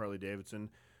Durango Harley Davidson,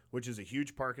 which is a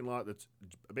huge parking lot that's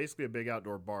basically a big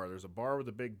outdoor bar. There's a bar with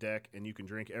a big deck, and you can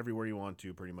drink everywhere you want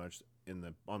to, pretty much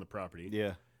on the property.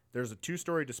 Yeah. There's a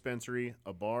 2-story dispensary,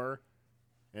 a bar,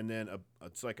 and then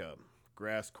it's like a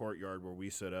grass courtyard where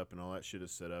we set up and all that shit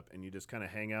is set up, and you just kind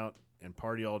of hang out and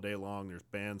party all day long. There's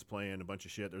bands playing, a bunch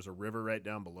of shit. There's a river right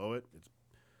down below it. It's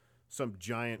some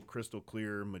giant, crystal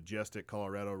clear, majestic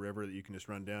Colorado river that you can just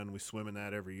run down. We swim in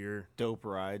that every year. Dope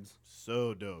rides.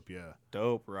 So dope, yeah.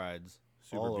 Dope rides.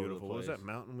 Super all over the beautiful. What was place. that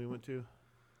mountain we went to?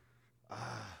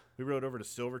 We rode over to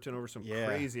Silverton over some Yeah,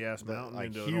 crazy ass the, mountain like,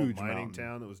 into an huge old mining mountain.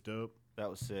 town that was dope. That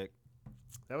was sick.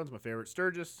 That one's my favorite.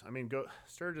 Sturgis. I mean,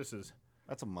 Sturgis is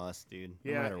That's a must, dude.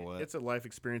 yeah. No matter what. It's a life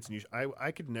experience, and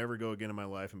I could never go again in my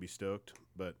life and be stoked,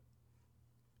 but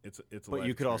it's a. but life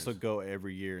you could also experience. go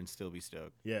every year and still be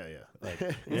stoked. Yeah, yeah. Like, You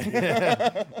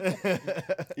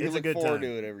It's a look good forward time.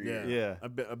 to it every year. Yeah.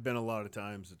 I've been a lot of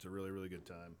times. It's a really, really good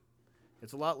time.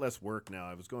 It's a lot less work now.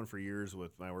 I was going for years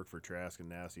with my work for Trask and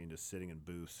Nasty and just sitting in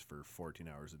booths for 14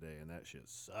 hours a day, and that shit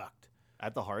sucked.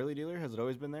 At the Harley dealer, has it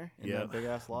always been there? In that big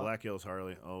ass lot? Black Hills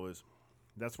Harley, always.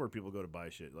 That's where people go to buy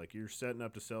shit. Like, you're setting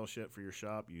up to sell shit for your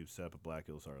shop, you set up a Black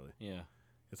Hills Harley. Yeah.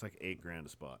 It's like $8,000 a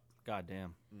spot. God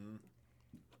damn.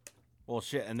 Well,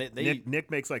 shit, and they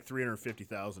Nick makes like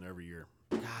 $350,000 every year.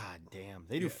 God damn,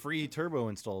 they do free turbo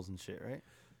installs and shit, right?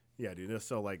 Yeah, dude, they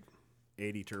sell like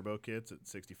 80 turbo kits at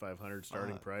 $6,500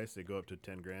 starting Fuck. price. They go up to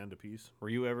 $10,000 a piece. Were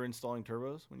you ever installing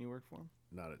turbos when you worked for them?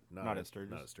 Not at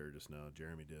Sturgis? Not at Sturgis. No,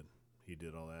 Jeremy did. He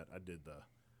did all that. I did the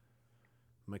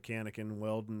mechanicing,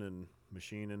 welding, and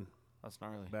machining That's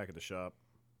gnarly. back at the shop.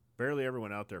 Barely ever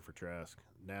went out there for Trask.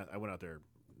 I went out there,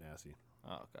 Nasty.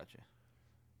 Oh, gotcha.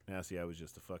 Nasty, I was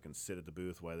just to fucking sit at the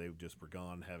booth while they just were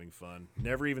gone having fun.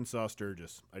 Never even saw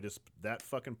Sturgis. That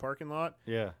fucking parking lot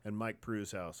Yeah. and Mike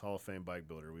Prue's house, Hall of Fame bike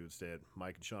builder. We would stay at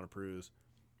Mike and Shauna Prue's.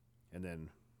 And then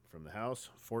from the house,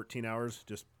 14 hours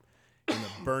just in the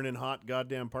burning hot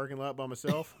goddamn parking lot by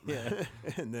myself. Yeah.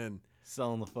 And then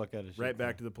Selling the fuck out of shit. right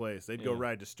back to the place. They'd go Yeah.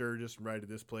 ride to Sturgis and ride to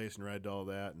this place and ride to all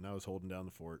that. And I was holding down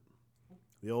the fort.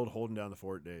 The old holding down the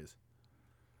fort days.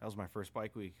 That was my first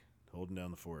bike week. Holding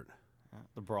down the fort.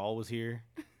 The Brawl was here.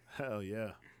 Hell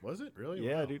yeah. Was it really?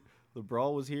 Yeah, Wow. dude. The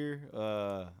Brawl was here.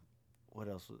 What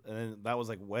else? And then that was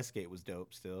like Westgate was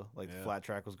dope still. Like the Yeah. flat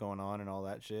track was going on and all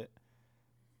that shit.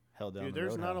 Held down Dude, the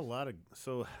there's not a Roadhouse. lot of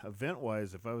so event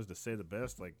wise. If I was to say the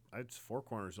best, like Four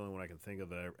Corners is the only one I can think of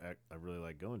that I really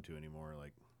like going to anymore.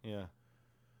 Like Yeah.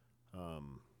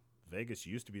 Vegas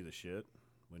used to be the shit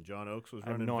when John Oakes was I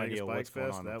have running no Vegas idea Bike what's going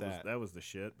Fest. on with That was the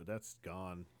shit, but that's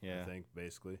gone. Yeah. I think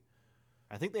basically.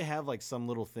 I think they have like some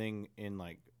little thing in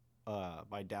like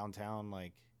by downtown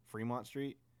like Fremont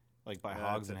Street, like by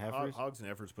Hogs and Heifers. Hogs and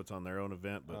Heifers puts on their own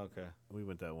event, but Okay. we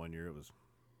went that one year. It was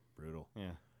brutal.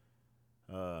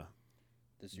 Yeah.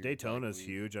 This year's Daytona's bike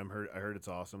week. huge. I heard it's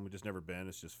awesome. We just never been.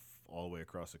 It's just all the way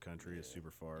across the country. It's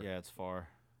super far. Yeah, it's far.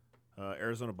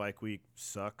 Arizona Bike Week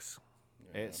sucks.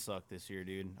 Yeah. It sucked this year,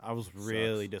 dude. I was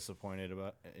really disappointed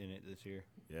in it this year.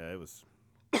 Yeah, it was.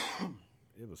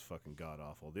 It was fucking god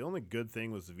awful. The only good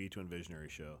thing was the V2 Visionary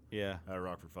show Yeah. out of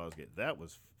Rockford Fosgate. That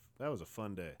was a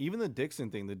fun day. Even the Dixon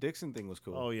thing was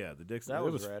cool. Oh yeah, the Dixon. That it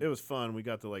was was rad. it was fun. We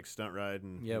got to like stunt ride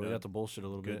and Yeah, you we know, got to bullshit a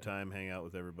little good bit. time, hang out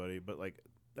with everybody. But like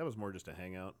that was more just a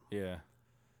hangout. Yeah.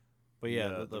 But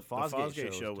yeah, the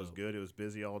Fosgate show was dope. good. It was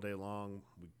busy all day long.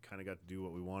 We kind of got to do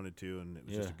what we wanted to, and it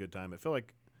was just Yeah. a good time. It felt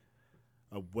like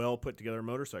a well put together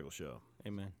motorcycle show.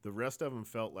 Amen. The rest of them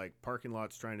felt like parking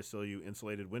lots trying to sell you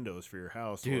insulated windows for your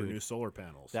house or Dude, new solar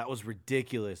panels. That was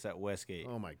ridiculous at Westgate.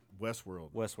 Oh my,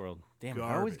 Westworld, Westworld. Damn,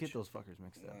 I always get Garbage. those fuckers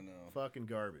mixed up. I know. fucking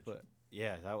garbage. But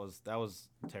yeah, that was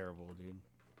terrible, dude.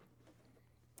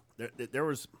 There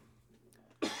was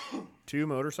two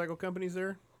motorcycle companies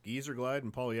there, Geezer Glide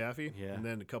and Paul Yaffe, Yeah. and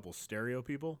then a couple stereo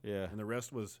people, Yeah. and the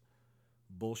rest was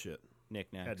bullshit.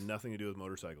 Knickknacks. Had nothing to do with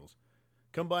motorcycles.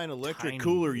 Come buy an electric Tiny.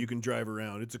 cooler you can drive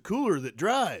around. It's a cooler that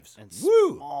drives. And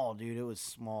Woo! small, dude. It was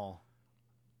small.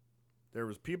 There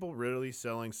was people really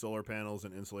selling solar panels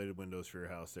and insulated windows for your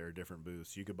house there at different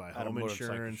booths. You could buy At a home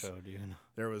motorcycle insurance. show, dude.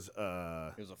 There was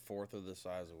It was a fourth of the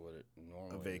size of what it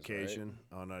normally a is, vacation.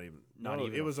 Oh, not even. Not no,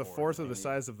 even it a was a fourth, fourth of the maybe.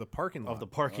 size of the parking lot. Of the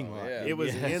parking Oh, lot. yeah. It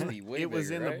was Yeah. Used to in. be way It was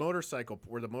bigger, in the right? motorcycle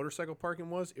where the motorcycle parking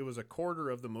was. It was a quarter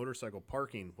of the motorcycle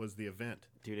parking was the event.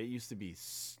 Dude, it used to be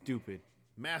stupid.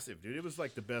 Massive, dude. It was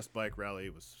like the best bike rally.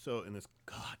 It was so. And this,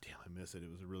 god damn, I miss it. It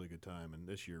was a really good time. And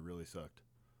this year really sucked.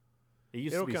 It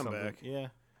used It'll to be come something. back. Yeah.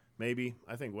 Maybe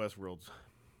I think Westworld's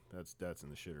that's in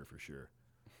the shitter for sure.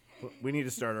 We need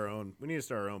to start our own. We need to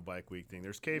start our own bike week thing.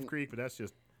 There's Cave Creek, but that's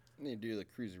just You need to do the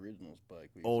Cruise Originals bike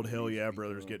week. old That's what hell we used yeah to be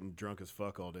brothers doing. getting drunk as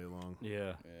fuck all day long.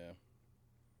 Yeah. Yeah.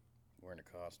 Wearing a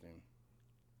costume.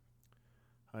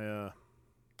 I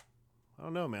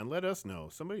don't know, man. Let us know.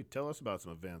 Somebody tell us about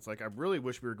some events. Like I really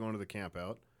wish we were going to the camp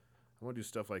out. I want to do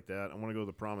stuff like that. I want to go to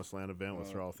the Promised Land event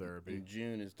with Thrall Therapy. In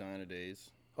June is Dyna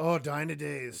Days. Oh, Dyna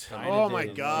Days. Dyna Oh, my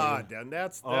Days, God. And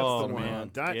that's Oh, the one.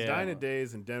 man. Yeah. Dyna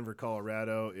Days in Denver,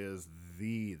 Colorado is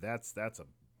that's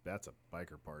a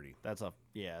biker party. That's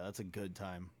a good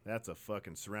time. That's a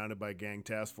fucking surrounded by gang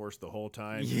task force the whole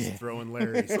time, Yeah. just throwing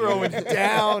Larry. Throwing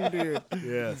down, dude.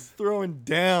 Yes. Throwing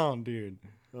down, dude.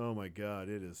 Oh my God,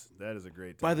 that is a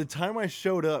great time. By the time I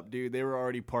showed up, dude, they were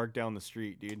already parked down the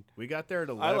street, dude. we got there at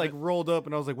 11. I like rolled up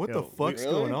and I was like, "What Yo, the fuck's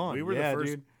really? going on?" We were yeah, the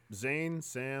first. dude. Zane,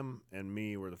 Sam, and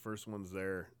me were the first ones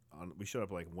there. We showed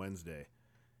up like Wednesday,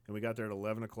 and we got there at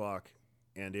 11 o'clock,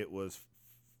 and it was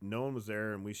no one was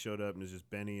there, and we showed up, and it was just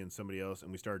Benny and somebody else,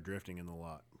 and we started drifting in the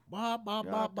lot. Bop, bop,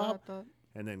 bop, bop.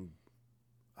 And then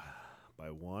by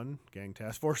one, gang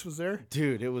task force was there,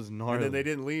 Dude, it was gnarly. and then they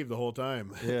didn't leave the whole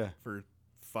time. Yeah, For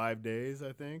 5 days,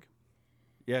 I think.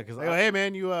 yeah, because I go, hey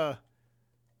man, you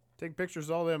take pictures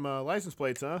of all them license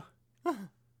plates, huh?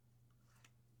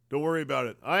 Don't worry about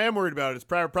it. I am worried about it. It's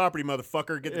private property,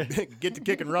 motherfucker. Get to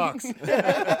kicking rocks.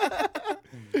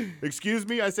 Excuse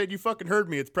me? I said you fucking heard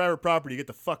me. It's private property. Get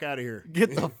the fuck out of here.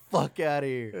 get the fuck out of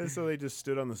here. And so they just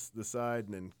stood on the side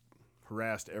and then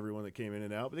harassed everyone that came in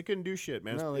and out. But they couldn't do shit,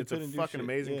 man. No, they It's a couldn't do fucking shit,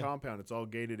 amazing yeah. compound. It's all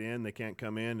gated in. They can't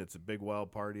come in. It's a big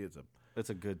wild party. It's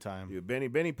a good time. Dude,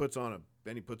 Benny puts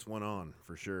one on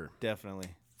for sure. Definitely.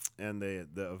 And the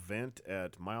event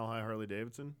at Mile High Harley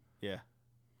Davidson, Yeah,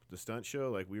 the stunt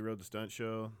show, like we rode the stunt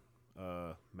show.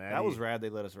 Maddie, that was rad. They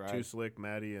let us Too ride. Slick,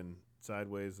 Maddie, and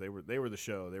Sideways. They were the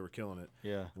show. They were killing it,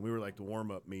 Yeah, and we were like the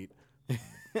warm up meet,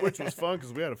 which was fun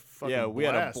because we had a fucking yeah, we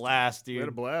had a blast, dude. We had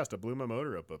a blast. I blew my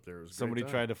motor up there. It was a Somebody great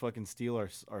time. tried to fucking steal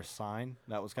our sign.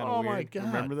 That was kind of Oh weird. my God!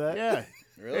 Remember that? Yeah.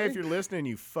 Really? Hey, if you're listening,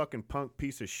 you fucking punk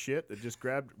piece of shit that just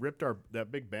ripped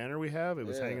that big banner we have. It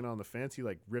was Yeah. hanging on the fence. He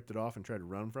like ripped it off and tried to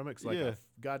run from it because like Yeah. a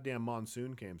goddamn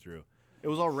monsoon came through. It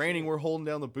was all raining. We're holding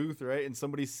down the booth, right? And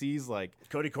somebody sees like,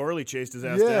 Cody Corley chased his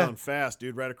ass Yeah. down fast,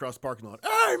 dude, right across the parking lot.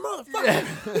 Hey,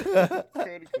 motherfucker!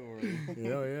 Cody Corey.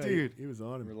 Yeah, Dude. he was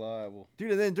on him. Reliable.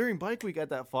 dude. And then during Bike Week at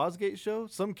that Fosgate show,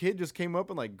 some kid just came up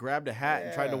and like grabbed a hat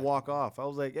and tried to Yeah. walk off. I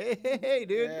was like, hey,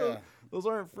 dude, Yeah. those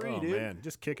aren't free, Oh dude. man,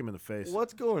 just kick him in the face.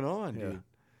 What's going on, Yeah. dude?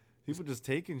 People just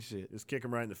taking shit. Just kick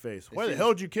him right in the face. This Why the is-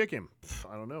 hell did you kick him?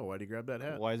 I don't know. Why'd he grab that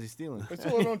hat? Why is he stealing? I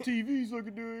saw it on TV, so I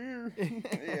could do it here.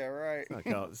 Yeah, right.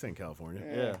 This ain't California.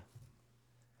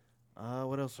 Yeah.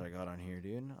 What else I got on here,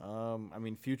 dude? I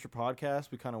mean, future podcasts.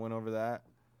 We kind of went over that.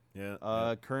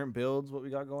 Yeah. Current builds. What we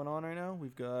got going on right now?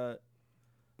 We've got.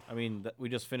 I mean, we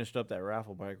just finished up that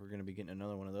raffle bike. We're gonna be getting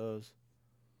another one of those.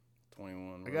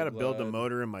 21. I got to build the Road Glide.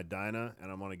 motor in my Dyna,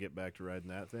 and I want to get back to riding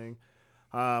that thing.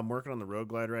 I'm working on the Road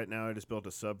Glide right now. I just built a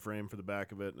subframe for the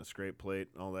back of it and a scrape plate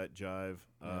and all that jive.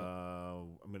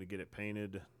 I'm going to get it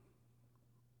painted.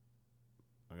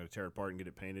 I'm going to tear it apart and get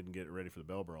it painted and get it ready for the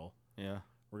Bell Brawl. Yeah.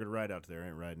 We're going to ride out there. I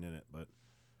ain't riding in it, but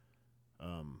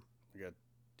We got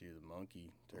to do the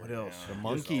monkey. what tear else? down. The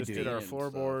monkey, just did dude. our And stuff.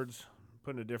 floorboards,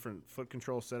 putting a different foot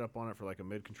control setup on it for like a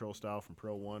mid-control style from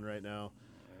Pro 1 right now.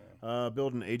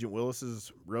 Building Agent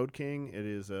Willis's Road King. It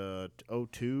is a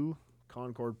 02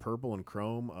 Concord purple and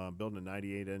chrome. Building a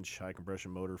 98-inch high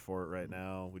compression motor for it right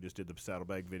now. We just did the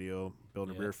saddlebag video.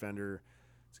 Building a Yeah. rear fender.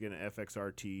 It's getting an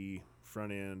FXRT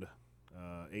front end,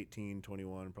 18,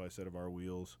 21, probably a set of our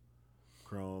wheels.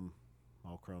 Chrome,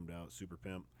 all chromed out, super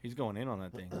pimp. He's going in on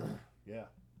that thing.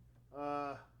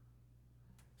 Yeah.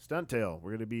 Stunt tail.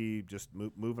 We're gonna be just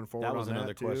moving forward. That was on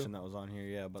another too. question that was on here.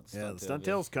 Yeah, about the Yeah, stunt the stunt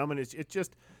tail, tail's coming. It's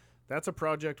just that's a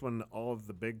project when all of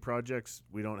the big projects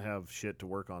we don't have shit to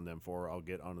work on them for. I'll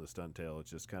get onto the stunt tail.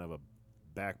 It's just kind of a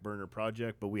back burner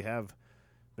project, but we have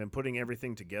been putting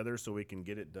everything together so we can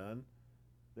get it done.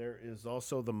 There is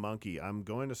also the monkey. I'm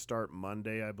going to start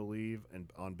Monday, I believe, and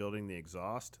on building the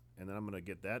exhaust, and then I'm going to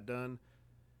get that done,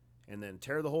 and then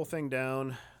tear the whole thing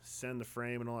down, send the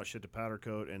frame and all that shit to powder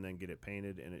coat, and then get it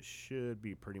painted, and it should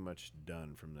be pretty much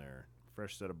done from there.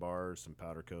 Fresh set of bars, some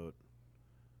powder coat.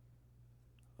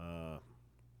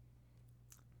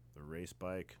 The race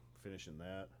bike, finishing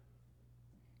that,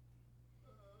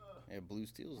 Yeah, Blue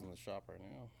Steel's in the shop right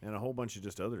now. and a whole bunch of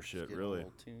just other Just shit, getting a really.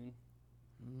 little tune.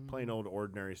 Plain old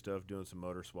ordinary stuff, doing some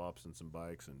motor swaps and some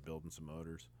bikes and building some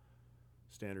motors.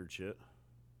 Standard shit.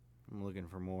 I'm looking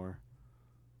for more.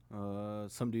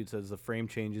 Some dude says the frame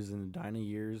changes in the Dyna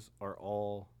years are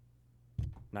all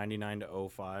 99 to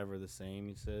 05 are the same.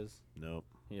 He says. Nope.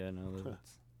 Yeah, no,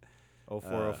 that's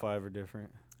 04, 05 are different.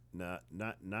 Not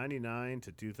 99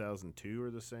 to 2002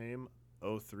 are the same.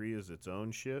 03 is its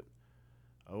own shit.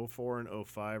 04 and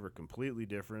 05 are completely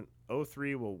different.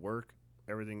 03 will work.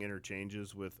 Everything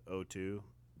interchanges with 02,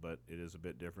 but it is a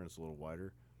bit different. It's a little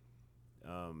wider.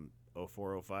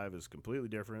 04, 05 is completely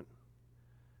different.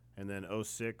 And then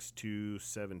 06 to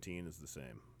 17 is the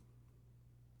same.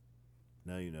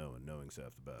 Now you know, and knowing's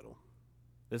half the battle.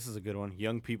 This is a good one.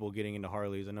 Young people getting into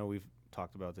Harleys. I know we've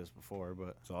talked about this before,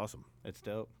 but It's awesome. it's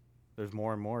dope. There's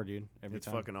more and more, dude. Every It's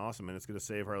time. fucking awesome, and it's going to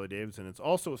save Harley-Davidson. It's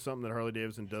also something that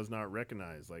Harley-Davidson does not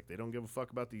recognize. Like, they don't give a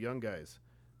fuck about the young guys.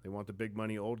 They want the big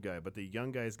money old guy, but the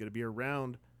young guy is going to be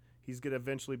around. He's going to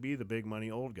eventually be the big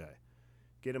money old guy.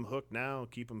 Get him hooked now,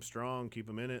 keep him strong, keep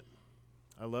him in it.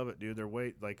 I love it, dude.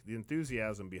 Like, the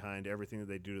enthusiasm behind everything that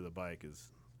they do to the bike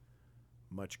is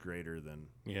much greater than,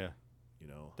 Yeah. you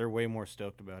know. They're way more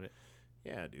stoked about it.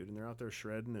 Yeah, dude, and they're out there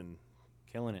shredding and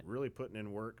Killing it. really putting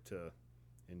in work to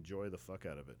enjoy the fuck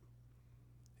out of it.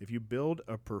 If you build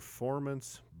a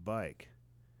performance bike,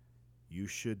 you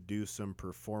should do some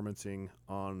performancing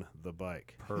on the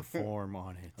bike. Perform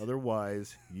on it.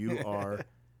 Otherwise, you are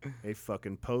a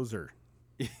fucking poser.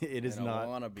 It is I don't not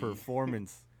wanna be.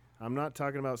 performance. I'm not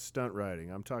talking about stunt riding.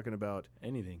 I'm talking about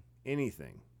Anything.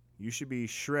 anything. You should be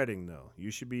shredding, though.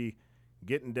 You should be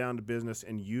getting down to business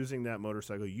and using that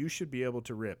motorcycle. You should be able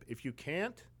to rip. If you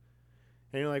can't,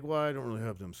 and you're like, well, I don't really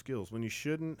have them skills. When you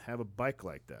shouldn't have a bike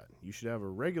like that. You should have a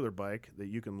regular bike that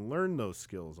you can learn those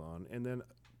skills on and then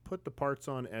put the parts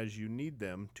on as you need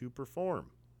them to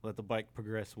perform. Let the bike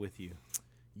progress with you.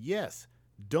 Yes,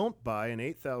 don't buy an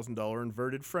 $8,000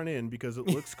 inverted front end because it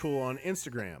looks cool on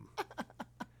Instagram.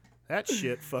 That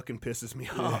shit fucking pisses me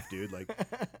off, dude. Like,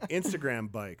 Instagram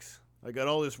bikes. I got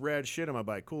all this rad shit on my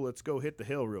bike. Cool, let's go hit the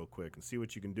hill real quick and see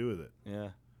what you can do with it. Yeah.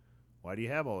 Why do you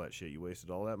have all that shit? You wasted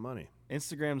all that money.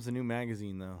 Instagram's the new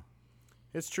magazine, though.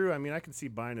 It's true. I mean, I can see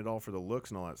buying it all for the looks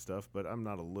and all that stuff, but I'm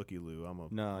not a looky-loo.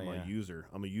 I'm yeah. a user.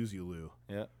 I'm a usey-loo.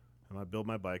 Yeah. When I build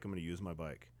my bike, I'm going to use my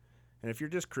bike. And if you're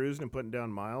just cruising and putting down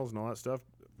miles and all that stuff,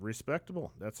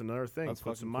 respectable. That's another thing. That's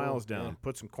Put some fucking miles cool, down. yeah.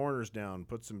 Put some corners down.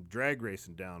 Put some drag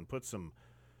racing down. Put some...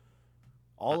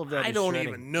 All of that I is don't shredding.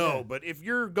 even know, Yeah. but if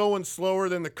you're going slower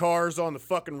than the cars on the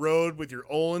fucking road with your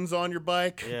Olins on your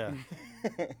bike, Yeah.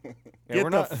 get we're the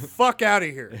not fuck out of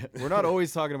here. we're not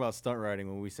always talking about stunt riding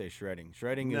when we say shredding.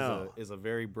 Shredding No. is a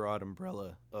very broad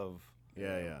umbrella of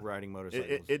Yeah. riding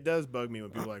motorcycles. It does bug me when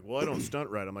people are like, well, I don't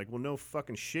stunt ride. I'm like, well, no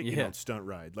fucking shit you Yeah. don't stunt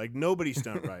ride. Like, nobody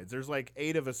stunt rides. There's like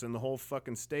 8 of us in the whole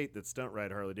fucking state that stunt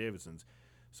ride Harley-Davidsons.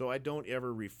 So I don't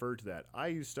ever refer to that. I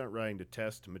use stunt riding to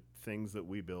test things that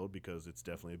we build because it's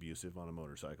definitely abusive on a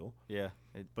motorcycle. Yeah.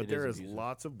 But there is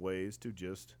lots of ways to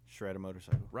just shred a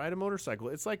motorcycle. ride a motorcycle.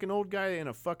 It's like an old guy in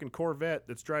a fucking Corvette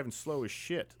that's driving slow as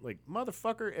shit. Like,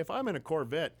 motherfucker, if I'm in a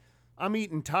Corvette, I'm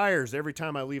eating tires every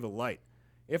time I leave a light.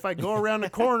 If I go around the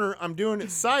corner, I'm doing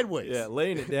it sideways. Yeah,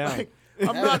 laying it down.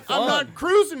 Like, I'm not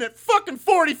cruising at fucking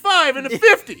 45 in a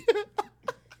 50.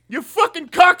 You fucking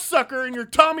cocksucker in your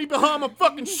Tommy Bahama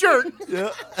fucking shirt,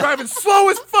 driving slow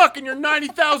as fuck in your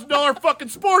 $90,000 fucking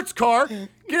sports car. Get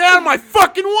out of my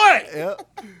fucking way. Yeah.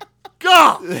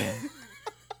 God.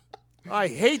 I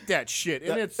hate that shit,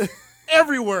 and it's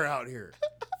everywhere out here.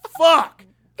 Fuck.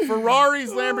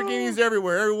 Ferraris, Lamborghinis,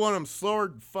 everywhere. Every one of them slower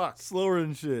than fuck. Slower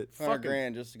than shit. Fucking-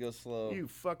 $100,000 just to go slow. You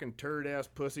fucking turd-ass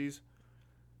pussies.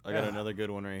 I got Yeah. another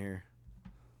good one right here.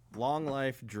 Long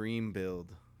Life Dream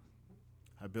Build.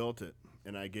 I built it,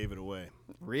 and I gave it away.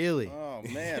 Really? Oh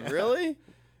man, really?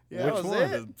 Yeah, Which that was one?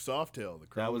 The Softail. The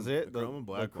chrome, That was it? The chrome and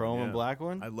black the chrome one, and yeah. black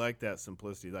one? I like that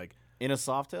simplicity. Like, In a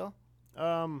Softail?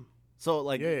 um, So,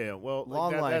 like, yeah. Well,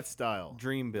 Long like Life that style.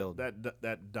 Dream Build.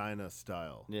 That Dyna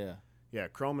style. Yeah. Yeah,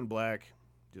 chrome and black.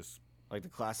 Just Like the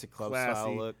classic club Classy.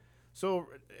 style look. so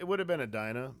it would have been a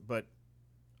Dyna, but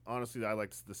honestly, I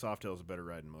liked the Softail is a better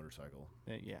riding motorcycle.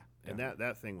 Yeah. And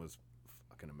that thing was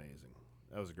fucking amazing.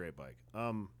 That was a great bike.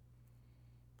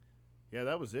 Yeah,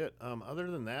 that was it.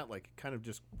 Other than that, like kind of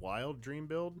just wild dream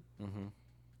build. Mm-hmm.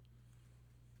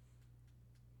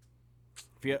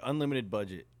 If you had unlimited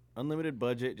budget,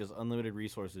 just unlimited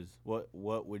resources, what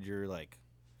would your like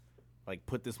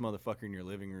put this motherfucker in your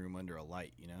living room under a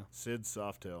light, you know? Sid's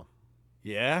Softail,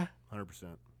 Yeah?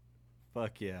 100%.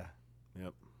 Fuck yeah.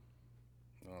 Yep.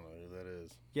 I don't know who that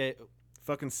is. Yeah.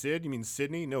 Fucking Sid? You mean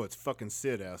Sydney? No, it's fucking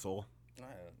Sid, asshole. I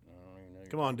don't even know.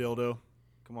 Come on, dildo.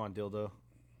 Come on, dildo.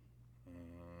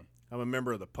 I'm a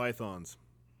member of the Pythons.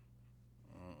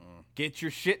 Get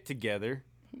your shit together.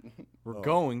 We're Oh.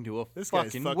 going to a This guy's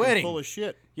fucking fucking wedding. full of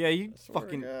shit. Yeah, you Swear to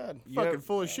fucking God. you Fucking have-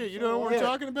 full of shit. You don't know what we're Yeah.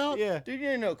 talking about? Yeah. Dude, you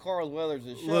didn't know Carl Weathers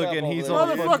is. Shut Look, up and over he's there. all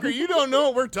Motherfucker, you don't know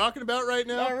what we're talking about right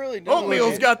now? I really don't.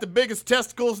 Oatmeal's man. got the biggest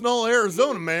testicles in all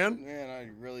Arizona, man. Man,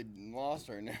 I really lost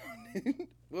right now. Dude.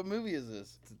 What movie is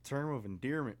this? It's a term of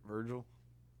endearment, Virgil.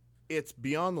 It's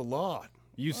beyond the law.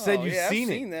 You said you've yeah, I've seen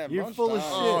it. seen that a You're bunch full of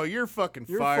times. shit. Oh, you're fucking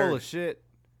You're fired. full of shit.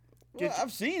 Well,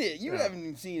 I've seen it. You haven't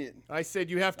even seen it. I said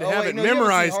you have to Oh, have wait, it no, you haven't seen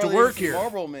memorized to Harley work Davidson here.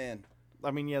 Marlboro Man.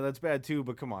 I mean, yeah, that's bad too,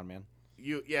 but come on, man.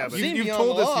 Yeah, I've but seen you've Beyond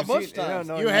told the us Law a you've bunch seen- of times.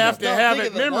 no, you no, have no. to No, have think it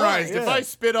of the memorized. lines. If I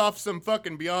spit off some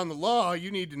fucking Beyond the Law, you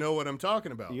need to know what I'm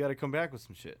talking about. You got to come back with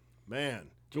some shit. Man,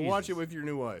 go watch it Jesus. with your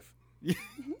new wife.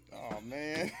 Oh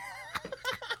man,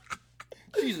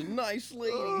 she's a nice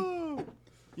lady.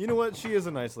 You know what? She is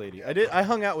a nice lady. I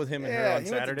hung out with him and her Yeah, on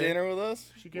he went to Saturday. dinner with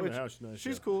us. She came to the house. Nice.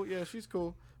 She's yeah. cool. Yeah, she's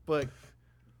cool. But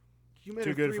you met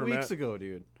Too her good 3 for weeks Matt. ago,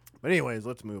 dude. But anyways,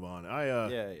 let's move on.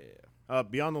 Yeah.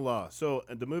 Beyond the Law. So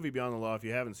the movie Beyond the Law, if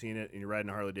you haven't seen it and you're riding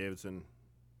a Harley Davidson,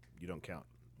 you don't count.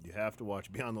 You have to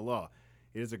watch Beyond the Law.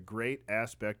 It is a great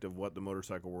aspect of what the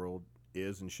motorcycle world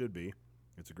is and should be.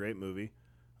 It's a great movie.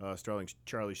 Starring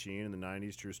Charlie Sheen in the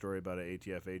 90s. True story about an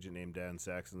ATF agent named Dan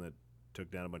Saxon that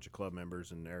took down a bunch of club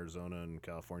members in Arizona and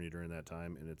California during that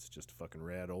time. And it's just a fucking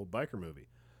rad old biker movie.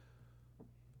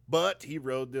 But he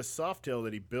rode this Softail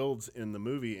that he builds in the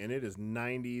movie, and it is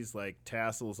 90s, like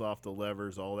tassels off the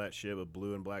levers, all that shit with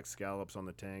blue and black scallops on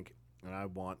the tank. And I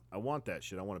want that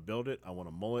shit. I want to build it. I want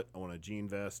a mullet. I want a jean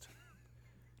vest.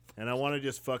 And I want to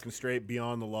just fucking straight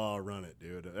Beyond the Law run it,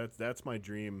 dude. That's my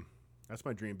dream. That's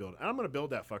my dream build. And I'm going to build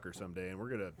that fucker someday, and we're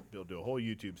going to do a whole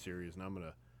YouTube series, and I'm going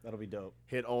to That'll be dope.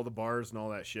 hit all the bars and all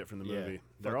that shit from the Yeah, movie.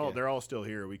 fuck They're all still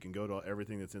here. We can go to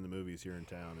everything that's in the movies here in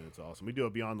town, and it's awesome. We do a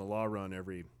Beyond the Law run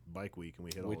every bike week, and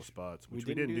we hit all the spots, which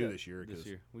we didn't do that this year because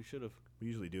We should have. we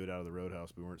usually do it out of the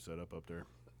roadhouse. We weren't set up there.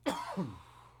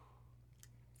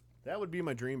 That would be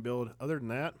my dream build. Other than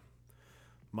that,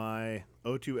 my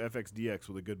O2 FXDX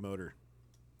with a good motor.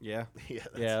 Yeah. Yeah,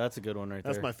 That's a good one right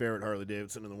that's there. my favorite Harley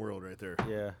Davidson in the world right there.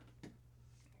 Yeah.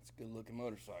 It's a good looking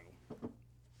motorcycle.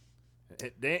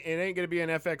 It ain't gonna be an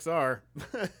FXR.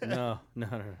 No.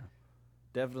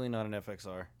 Definitely not an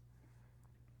FXR.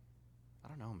 I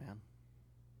don't know, man.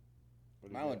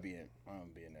 Mine would be an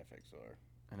FXR.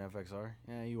 An FXR?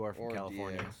 Yeah, you are from Or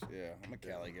California. DX. Yeah, I'm a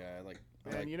Cali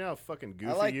guy. Man, you know how fucking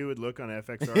goofy like- you would look on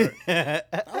FXR.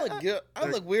 I look good. I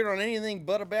look weird on anything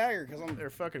but a bagger because I'm They're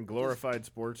fucking glorified a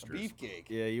sportsters. beefcake.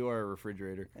 Yeah, you are a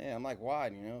refrigerator. Yeah, I'm like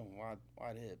wide,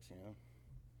 wide hips,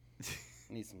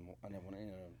 Need some,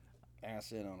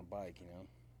 ass in on a bike,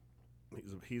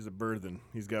 He's a burthen.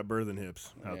 He's got burthen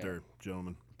hips out Yeah. there,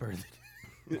 gentlemen.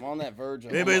 I'm on that verge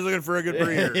of Anybody's looking for a good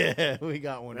breeder. Yeah, we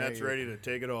got one. That's right ready to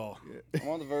take it all. I'm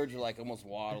on the verge of like almost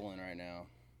waddling right now.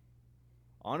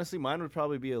 Honestly, mine would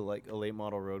probably be a late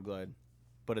model Road Glide,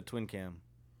 but a twin cam,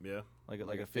 Yeah, like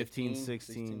a 15,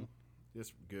 16.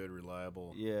 just good,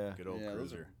 reliable. Yeah, Good old Yeah, those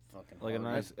cruiser. are fucking like a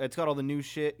hard. nice. It's got all the new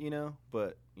shit,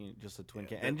 but just a twin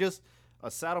Yeah, cam and just a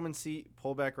Saddleman seat,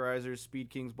 pullback risers,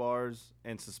 Speed Kings bars,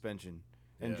 and suspension,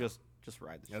 and Yeah. just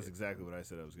ride the That's shit, exactly what I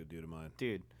said I was gonna do to mine.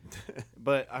 dude.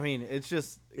 But I mean, it's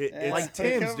just Yeah, like they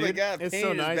Tim's, come, they dude. got It's painted so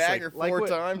his nice, bagger like 4 what-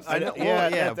 times. I know- Yeah,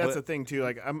 well, yeah, that's but- the thing too.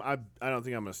 Like I don't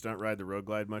think I'm gonna stunt ride the Road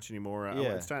Glide much anymore.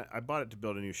 Yeah. It's time. I bought it to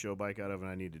build a new show bike out of,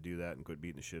 and I need to do that and quit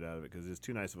beating the shit out of it because it's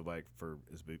too nice of a bike for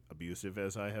as abusive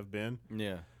as I have been.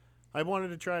 Yeah, I wanted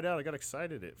to try it out. I got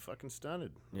excited. It fucking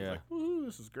stunted. I was Yeah. like, woohoo,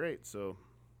 this is great. So,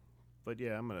 but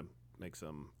yeah, I'm gonna make a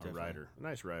Definitely. rider, a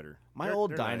nice rider. my They're-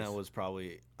 old they're Dyna nice. was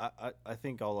probably. I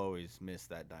think I'll always miss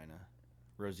that Dyna,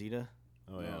 Rosita.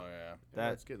 Oh yeah, yeah.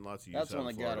 that's getting lots of use. That's out one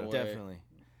in that got Florida. away. Definitely.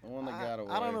 The one that got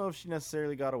away. I don't know if she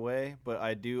necessarily got away, but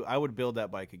I would build that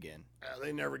bike again.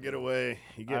 They never get away.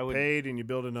 You I get would- paid and you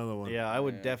build another one. Yeah, I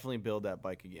would Yeah. definitely build that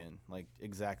bike again. Like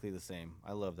exactly the same.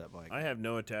 I love that bike I have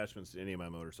no attachments to any of my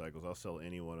motorcycles. I'll sell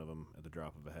any one of them at the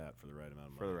drop of a hat for the right amount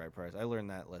of money. for the right price. I learned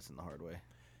that lesson the hard way.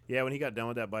 Yeah, when he got done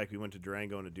with that bike, we went to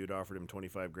Durango and a dude offered him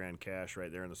 25 grand cash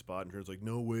right there on the spot. And he was like,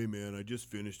 "No way, man! I just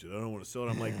finished it. I don't want to sell it."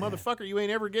 I'm like, "Motherfucker, you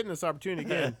ain't ever getting this opportunity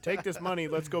again. Take this money.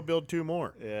 Let's go build 2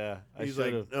 more." Yeah, He's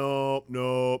like,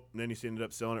 "Nope." And then he ended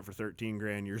up selling it for 13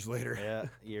 grand years later. yeah,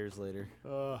 years later.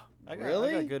 I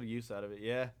Really? got good use out of it.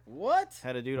 Yeah, What?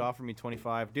 had a dude offer me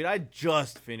 25. Dude, I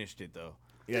just finished it though.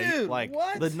 Yeah, Dude, Like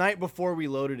what? the night before we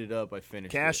loaded it up, I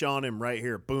finished cash it. on him right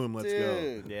here. Boom, let's go.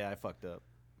 Dude. Yeah, I fucked up.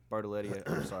 Bartoletti,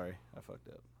 I'm sorry, I fucked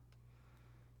up.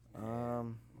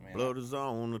 Man, Blood is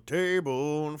on the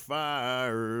table and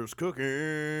fire's cooking.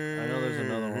 I know there's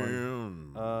another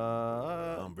one.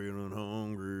 I'm feeling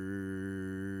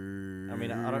hungry. I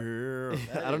mean, I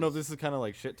don't know if this is kind of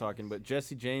like shit talking, but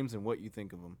Jesse James and what you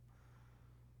think of him.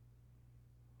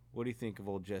 What do you think of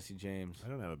old Jesse James? I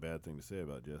don't have a bad thing to say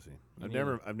about Jesse. Me I've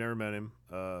neither. never met him.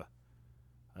 I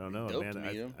don't know, dope man. to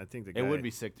meet him. I think the guy. It would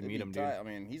be sick to it'd meet be him, tight. dude. I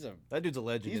mean, he's That dude's a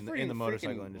legend in the pretty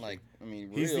motorcycle freaking, industry. Like, I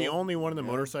mean, He's the real, only one in the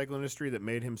yeah. motorcycle industry that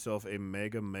made himself a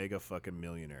mega fucking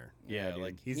millionaire. Yeah, dude.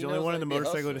 like He's he the only knows one how in the to be a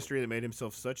motorcycle hustler. industry that made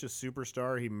himself such a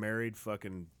superstar. He married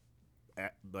fucking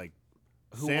like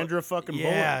Sandra fucking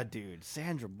Yeah, Bullock. dude.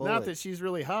 Sandra Bullock. Not that she's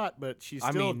really hot, but she's I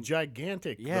still mean,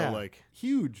 gigantic. yeah, Though, like,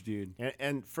 huge, dude.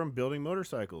 and from building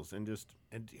motorcycles and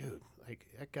dude, like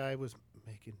that guy was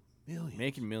making millions,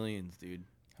 Making millions, dude.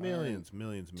 millions.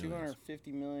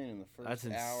 250 million in the first That's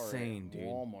hour insane, at dude.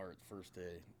 Walmart first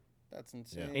day. That's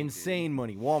insane. dude. Insane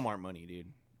money. Walmart money, dude.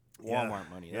 Yeah. Walmart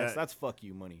money. Yeah. That's fuck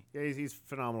you money. Yeah, he's a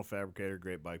phenomenal fabricator,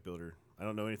 great bike builder. I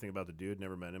don't know anything about the dude,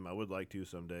 never met him. I would like to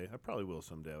someday. I probably will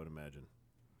someday, I would imagine.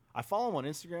 I follow him on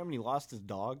Instagram, and he lost his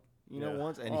dog, Yeah.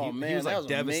 once, and Oh he man, was that like was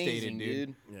devastated, amazing,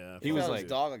 dude. Yeah, He He was found like- his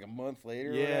dog like a month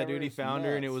later. or Yeah, whatever. dude, he It's found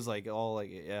her, and it nuts. was like all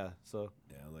like, yeah. So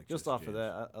yeah, I like just Jesse off of James.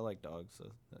 that, I like dogs. So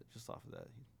just off of that,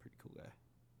 he's a pretty cool guy.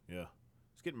 Yeah,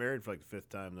 he's getting married for like the 5th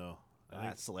time though. I think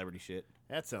That's celebrity shit.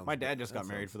 that sounds. My dad just that got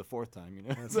married sounds- for the 4th time, you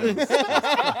know. that sounds-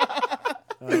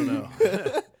 I don't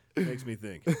know. Makes me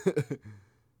think.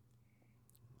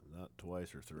 Not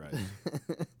twice or thrice.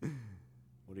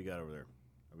 What do you got over there?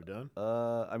 Are we done?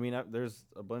 I mean, there's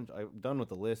a bunch. I'm done with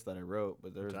the list that I wrote,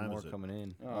 but there's time more is it? coming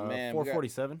in. Oh, man, we got-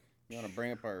 4:47. You want to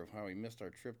bring up how we missed our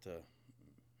trip to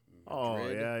Oh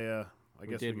Madrid? yeah. I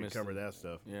guess we did can miss cover the- that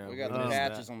stuff. Yeah, We got we the missed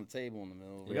patches on the table in the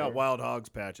middle. We there. got Wild Hogs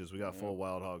patches. We got Yeah. full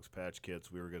Wild Hogs patch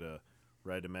kits. We were gonna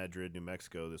ride to Madrid, New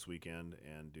Mexico this weekend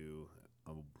and do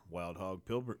a Wild Hog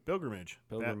pilgrimage.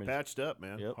 Pilgrimage. Patched up,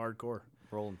 man. Yep. Hardcore.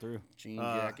 rolling through. jean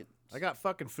Uh, jacket. I got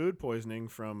fucking food poisoning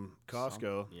from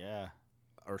Costco Yeah.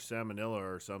 or salmonella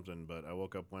or something, but I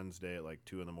woke up Wednesday at like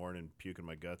 2 a.m. puking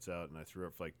my guts out, and I threw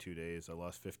up for like 2 days. I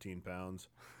lost 15 pounds.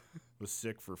 Was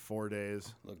sick for 4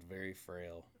 days. Looked very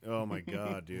frail. Oh my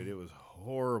god, dude, it was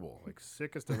horrible. Like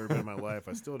sickest I've ever been in my life.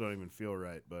 I still don't even feel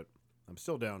right, but I'm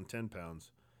still down 10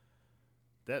 pounds.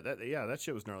 That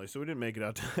shit was gnarly. So we didn't make it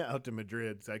out to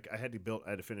Madrid. So I had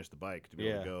to finish the bike to be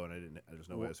able Yeah. to go, and there's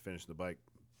no way I was finishing the bike,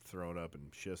 throwing up and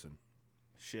shissing.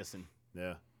 Shissing.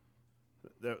 Yeah,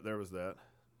 there was that.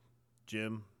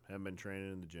 Gym, haven't been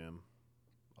training in the gym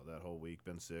all that whole week.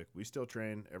 Been sick. We still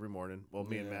train every morning. Well,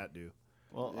 me and Yeah. Matt do.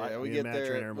 Well, Yeah, we me get and Matt train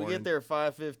there. every We morning. get there at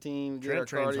 5:15. We get our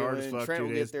Trent trains cardio hard as in. fuck, Trent 2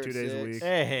 will days- get there 2 at days a 6. week.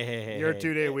 hey. You're a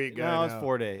 2-day week guy. No, it's now.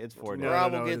 4 day. It's 4 No, days.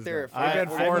 Rob no, will it get is there not. at I've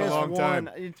been 5:45. for a missed long time.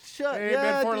 one. Shut. Hey, yeah,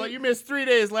 Ben Ford, dude. you missed 3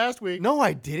 days last week. No,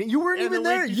 I didn't. You weren't And even the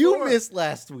there. week You before. missed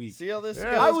last week. See how this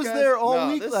Yeah. goes, I was guys? there all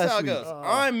No, week this last is how it week. goes. Oh.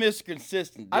 I'm Mr.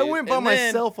 Consistent, dude. I went by And then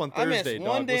myself on I Thursday, missed dog.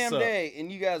 one damn What's up? day,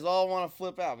 and you guys all want to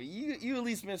flip out. But you at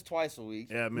least missed twice a week.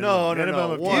 Yeah, minimum, No,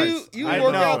 minimum of once. two. You I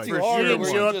work know, out for too sure. hard. You didn't or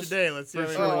show up just- today. Let's see how for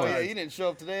many sure Oh more once. yeah, times. you didn't show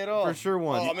up today at all. For sure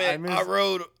once. Oh man, I I missed-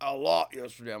 rode a lot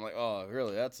yesterday. I'm like, oh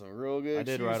really? That's a real good. I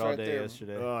did excuse ride all right day there.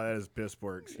 yesterday. Oh, that is piss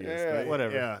poor excuse. Yeah. But,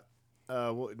 Whatever. Yeah.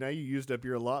 Well, now you used up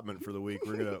your allotment for the week.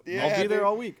 We're gonna Yeah, I'll be there dude.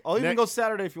 all week. I'll even Next- go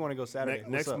Saturday if you want to go Saturday.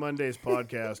 What's next up? Monday's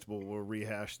podcast. We'll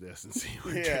rehash this and see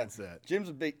where Yeah. Trent's at. Jim's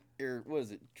a big. What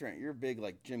is it, Trent? You're a big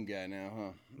like gym guy now,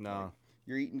 huh? No.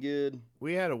 You're eating good,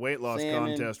 We had a weight loss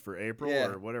Salmon. contest for April Yeah.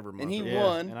 or whatever month. And he it was. Yeah,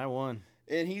 won. and I won.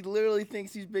 and he literally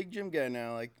thinks he's big gym guy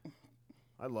now. Like,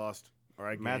 I lost. Or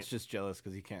I gained. Matt's just jealous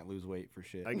because he can't lose weight for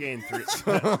shit. I gained 3.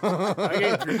 I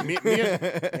gained 3. Me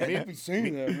I be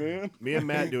saying that, man. me and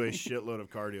Matt do a shitload of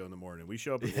cardio in the morning. We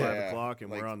show up at 5 Yeah, o'clock and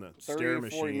like we're on the 30 stair to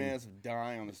 40 machine. minutes of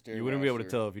dying on the stair. You wouldn't be able to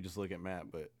tell if you just look at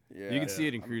Matt, but Yeah, you can Yeah. see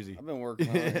it in Cruzy. I've been working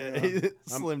on it.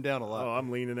 Slimmed down a lot. Oh, I'm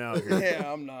leaning out here.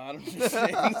 Yeah, I'm not. I'm just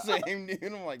saying the same, dude.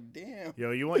 I'm like, damn.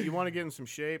 Yo, you want to get in some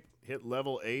shape? Hit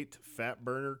level 8 fat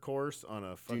burner course on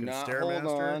a Do fucking not Stairmaster.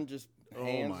 hold on. Just Oh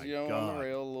hands, my on God. the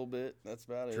rail a little bit. That's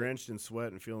about it. Drenched in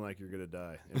sweat and feeling like you're gonna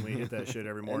die. And we hit that shit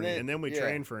every morning. And then we yeah.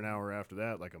 train for an hour after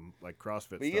that, like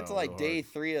CrossFit. But you get to style, like real day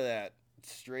hard. 3 of that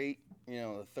straight,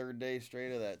 the third day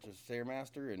straight of that just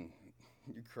Stairmaster, and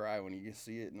you cry when you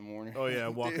see it in the morning. Oh yeah,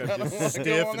 walk Dude, up I don't just wanna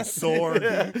go stiff on and that. sore.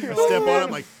 Yeah. Step on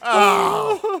it like,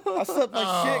 oh, I slept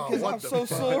like shit because what I'm the so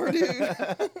fuck? sore,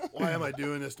 dude. why am I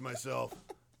doing this to myself?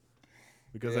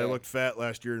 Because I Yeah. looked fat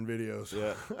last year in videos.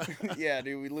 Yeah. Yeah,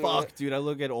 dude. We literally. Fuck, dude. I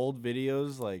look at old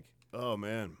videos like Oh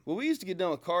man. Well, we used to get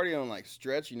done with cardio and like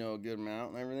stretch, a good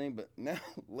amount and everything. But now,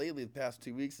 lately, the past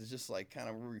 2 weeks, it's just like kind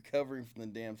of recovering from the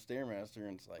damn Stairmaster,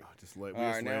 and it's like, Just let. all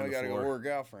right, now we got to go work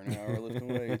out for an hour lifting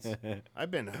weights.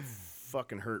 I've been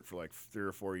fucking hurt for like 3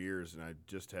 or 4 years, and I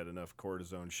just had enough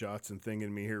cortisone shots and thing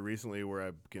in me here recently where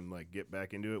I can like get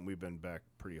back into it. And we've been back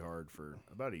pretty hard for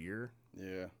about a year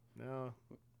Yeah. now,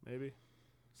 maybe.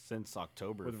 since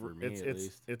October With- for me at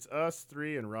least. it's us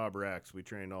 3 and Rob Rax. We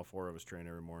train, all 4 of us train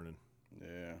every morning.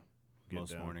 Yeah. Get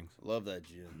Most down. mornings. Love that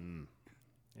gym.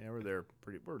 Yeah, we're there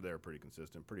pretty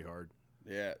consistent, pretty hard.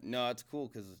 Yeah. No, it's cool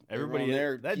because Everybody- everyone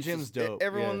there. that keeps gym's us- dope.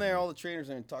 Everyone Yeah. there, all the trainers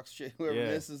there, talks shit. Whoever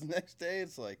Yeah. misses the next day,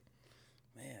 it's like,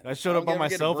 man. I showed don't up by ever get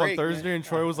a myself break, on Thursday, man. and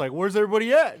Troy was like, "Where's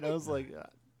everybody at?" And I was like,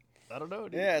 "I don't know,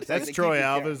 dude." Yeah, it's like That's they keep Troy you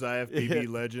Alves, IFBB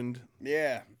legend.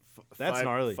 Yeah. That's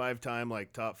gnarly. 5-time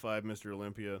like top 5 Mr.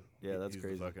 Olympia. Yeah, that's he's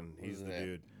crazy. He's the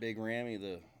dude. Big Rammy,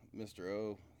 the Mr.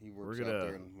 O. He works out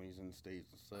there when he's in the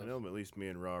States and stuff. I know at least me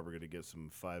and Rob are gonna get some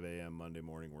 5 a.m. Monday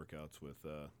morning workouts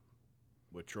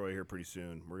with Troy here pretty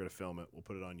soon. We're gonna film it. We'll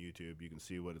put it on YouTube. You can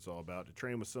see what it's all about to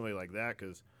train with somebody like that.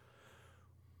 Because,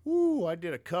 I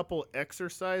did a couple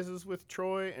exercises with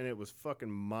Troy and it was fucking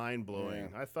mind blowing.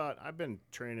 Yeah. I thought I've been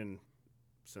training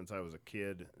since I was a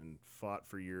kid and fought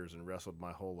for years and wrestled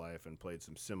my whole life and played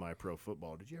some semi-pro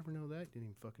football. Did you ever know that? Didn't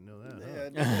even fucking know that. Yeah, I Huh?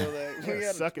 didn't know that. Yeah,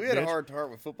 we had a bitch. hard heart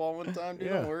with football one time, dude.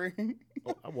 Yeah. Don't worry.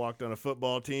 I walked on a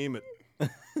football team at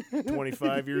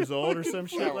 25 years old or some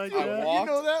shit like I that. walked.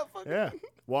 You know that? Fucking Yeah,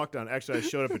 walked on. Actually, I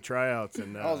showed up at tryouts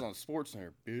and I was on Sports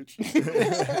Center, bitch.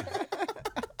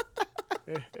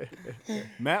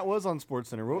 Matt was on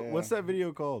SportsCenter. What's Yeah. that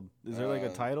video called? Is there like a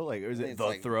title? Like, is think it it's The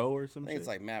like- Throw or I something? think it's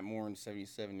like Matt Moore and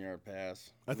 77-yard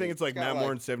pass. I think it's like got Matt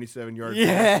Moore 77-yard Yeah.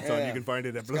 pass. It's on. Yeah. You can find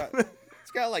it at.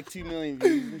 It's got like 2 million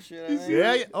views and shit. I think.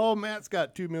 Yeah. Oh, Matt's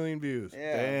got 2 million views.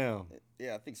 Yeah. Damn.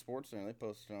 Yeah, I think SportsCenter, they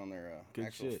posted it on their Good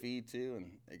actual shit. feed too,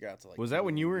 and it got to like. Was 2 that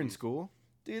when you million were in views. school?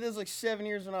 Dude, that was like 7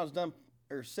 years when I was done,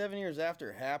 or 7 years after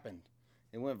it happened.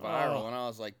 It went viral, Oh. and I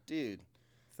was like, dude,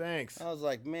 Thanks. I was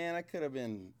like, man, I could have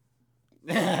been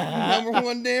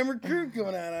 #1 damn recruit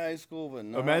coming out of high school, but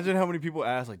no. Imagine how many people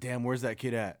ask, like, damn, where's that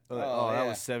kid at? Like, Oh, that yeah.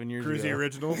 was 7 years Cruzy ago.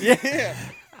 original. Yeah,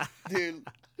 dude,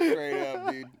 straight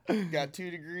up, dude. Got 2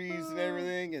 degrees and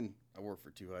everything, and I work for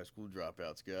 2 high school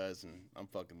dropouts, guys, and I'm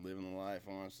fucking living the life,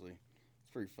 honestly.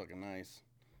 It's pretty fucking nice.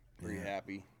 Pretty Yeah.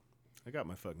 happy. I got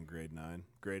my fucking grade 9,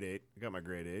 grade 8. I got my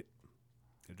grade 8.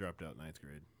 I dropped out 9th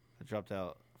grade. I dropped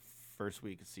out first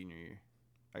week of senior year.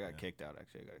 I got Yeah. kicked out,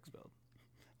 actually. I got expelled.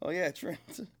 Oh yeah,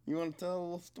 Trent. You want to tell a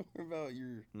little story about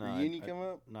your No, reunion I- come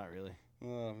up? Not really.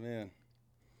 Oh man,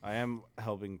 I am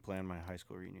helping plan my high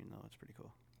school reunion, though. It's pretty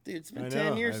cool. dude, it's I been know.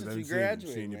 10 years I've since been we seeing-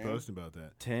 graduated, Seeing you man. posting about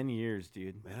that. 10 years,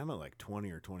 dude. Man, I'm at like 20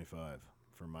 or 25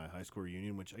 for my high school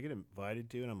reunion, which I get invited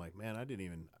to, and I'm like, man, I didn't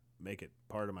even make it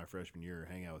part of my freshman year or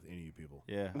hang out with any of you people.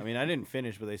 Yeah. I mean, I didn't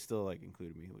finish, but they still, like,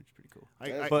 included me, which is pretty cool.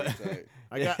 That's but- pretty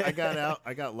tight. I got out.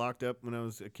 I got locked up when I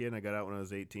was a kid. And I got out when I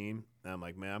was 18. And I'm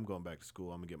like, man, I'm going back to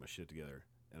school. I'm gonna get my shit together.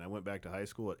 And I went back to high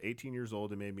school at 18 years old.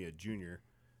 They made me a junior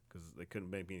because they couldn't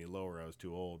make me any lower. I was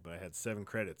too old. But I had 7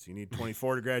 credits. You need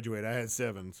 24 to graduate. I had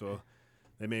 7, so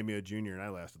they made me a junior, and I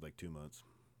lasted like 2 months.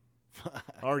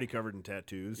 Already covered in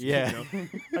tattoos. Yeah. You know?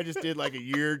 I just did like a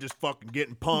year, just fucking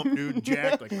getting pumped, dude,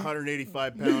 jacked, like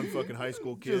 185-pound fucking high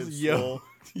school kid. Just yo- swole.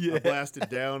 Yeah. I blasted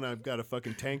down. I've got a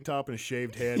fucking tank top and a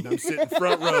shaved head, and I'm sitting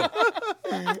front row.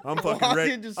 I'm fucking Walking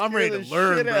ready. to I'm ready scare to the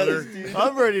learn, shit out of brother. this dude.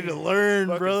 I'm ready to learn,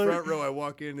 Fucking brother. front row. I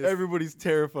walk in. This, Everybody's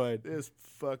terrified. this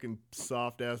fucking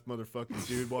soft ass motherfucking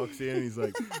dude walks in. And he's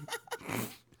like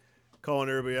calling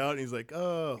everybody out, and he's like,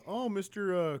 "Oh,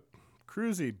 Mr.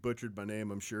 Cruzy," butchered my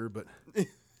name, I'm sure, but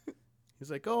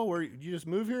he's like, "Oh, where you just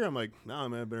move here?" I'm like, "Nah,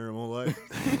 man, I've been here my whole life."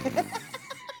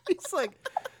 He's like,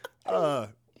 I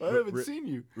haven't Re- seen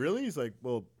you. Really?" He's like,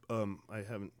 "Well, I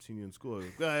haven't seen you in school." I was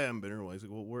like, "I haven't been here in a while." He's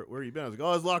like, "Well, where you been?" I was like,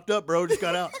 "Oh, I was locked up, bro. Just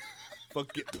got out."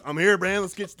 Fuck it. I'm here, man.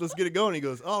 Let's get it going. He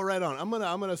goes, "Oh, right on. I'm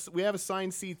gonna. We have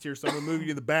assigned seats here, so I'm gonna move you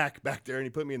to the back there." And he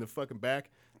put me in the fucking back.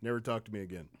 Never talked to me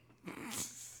again.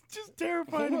 Just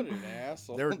terrified. What an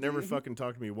asshole. Never dude. fucking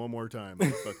talked to me one more time. I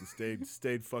fucking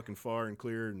stayed fucking far and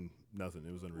clear and nothing.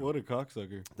 It was unreal. What a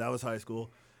cocksucker. That was high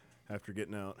school. After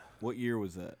getting out, What year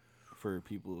was that for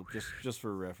people? Just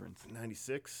for reference.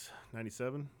 96,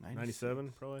 97,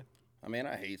 97 probably. I mean,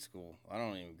 I hate school. I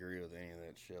don't even agree with any of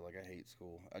that shit. Like, I hate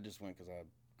school. I just went because I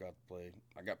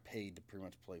got paid to pretty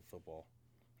much play football.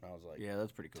 And I was like, Yeah,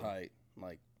 that's pretty cool. tight.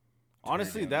 Like,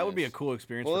 Honestly, Yeah, that would be a nice. cool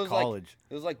experience Well, it for was like- college.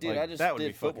 it was like, dude, Like, I just that would be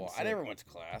did fucking football. I sick. never went to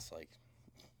class. Like,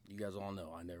 you guys all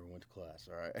know, I never went to class.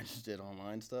 All right, I just did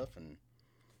online stuff, and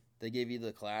they gave you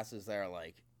the classes that are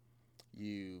like,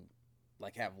 you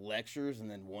like have lectures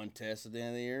and then one test at the end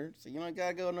of the year. So you don't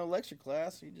gotta go to no lecture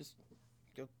class. You just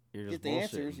You're get just the bullshitting.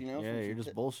 answers, you know, Yeah, from you're some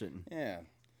just bullshitting. yeah.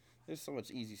 There's so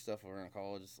much easy stuff around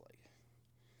college. It's like,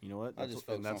 You know what? I That's, just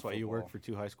and focus that's on why you work football. for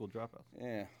 2 high school dropouts.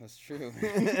 yeah, that's true.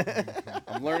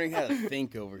 I'm learning how to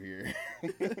think over here.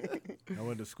 I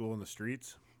went to school in the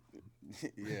streets.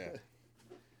 Yeah.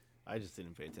 I just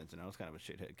didn't pay attention. I was kind of a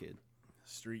shithead kid.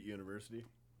 Street University.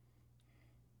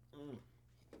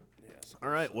 Yes. All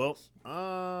right. Well,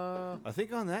 I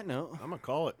think on that note, I'm gonna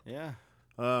call it. yeah,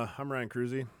 I'm Ryan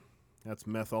Cruzy. That's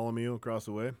Metholomew across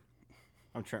the way.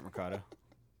 I'm Trent Mercado,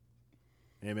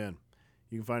 Amen.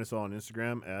 You can find us all on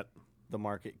Instagram at the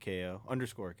market KO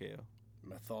 _KO.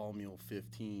 Methylmule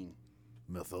 15.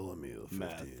 Methylamine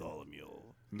 15.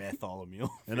 Methylamine.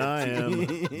 And I am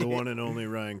the one and only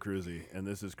Ryan Cruzy, and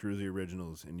this is Cruzy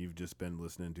Originals, and you've just been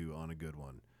listening to On a Good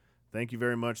One. Thank you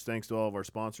very much. Thanks to all of our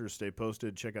sponsors. Stay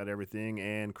posted. Check out everything,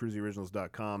 and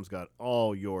cruzyoriginals.com's got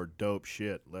all your dope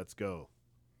shit. Let's go.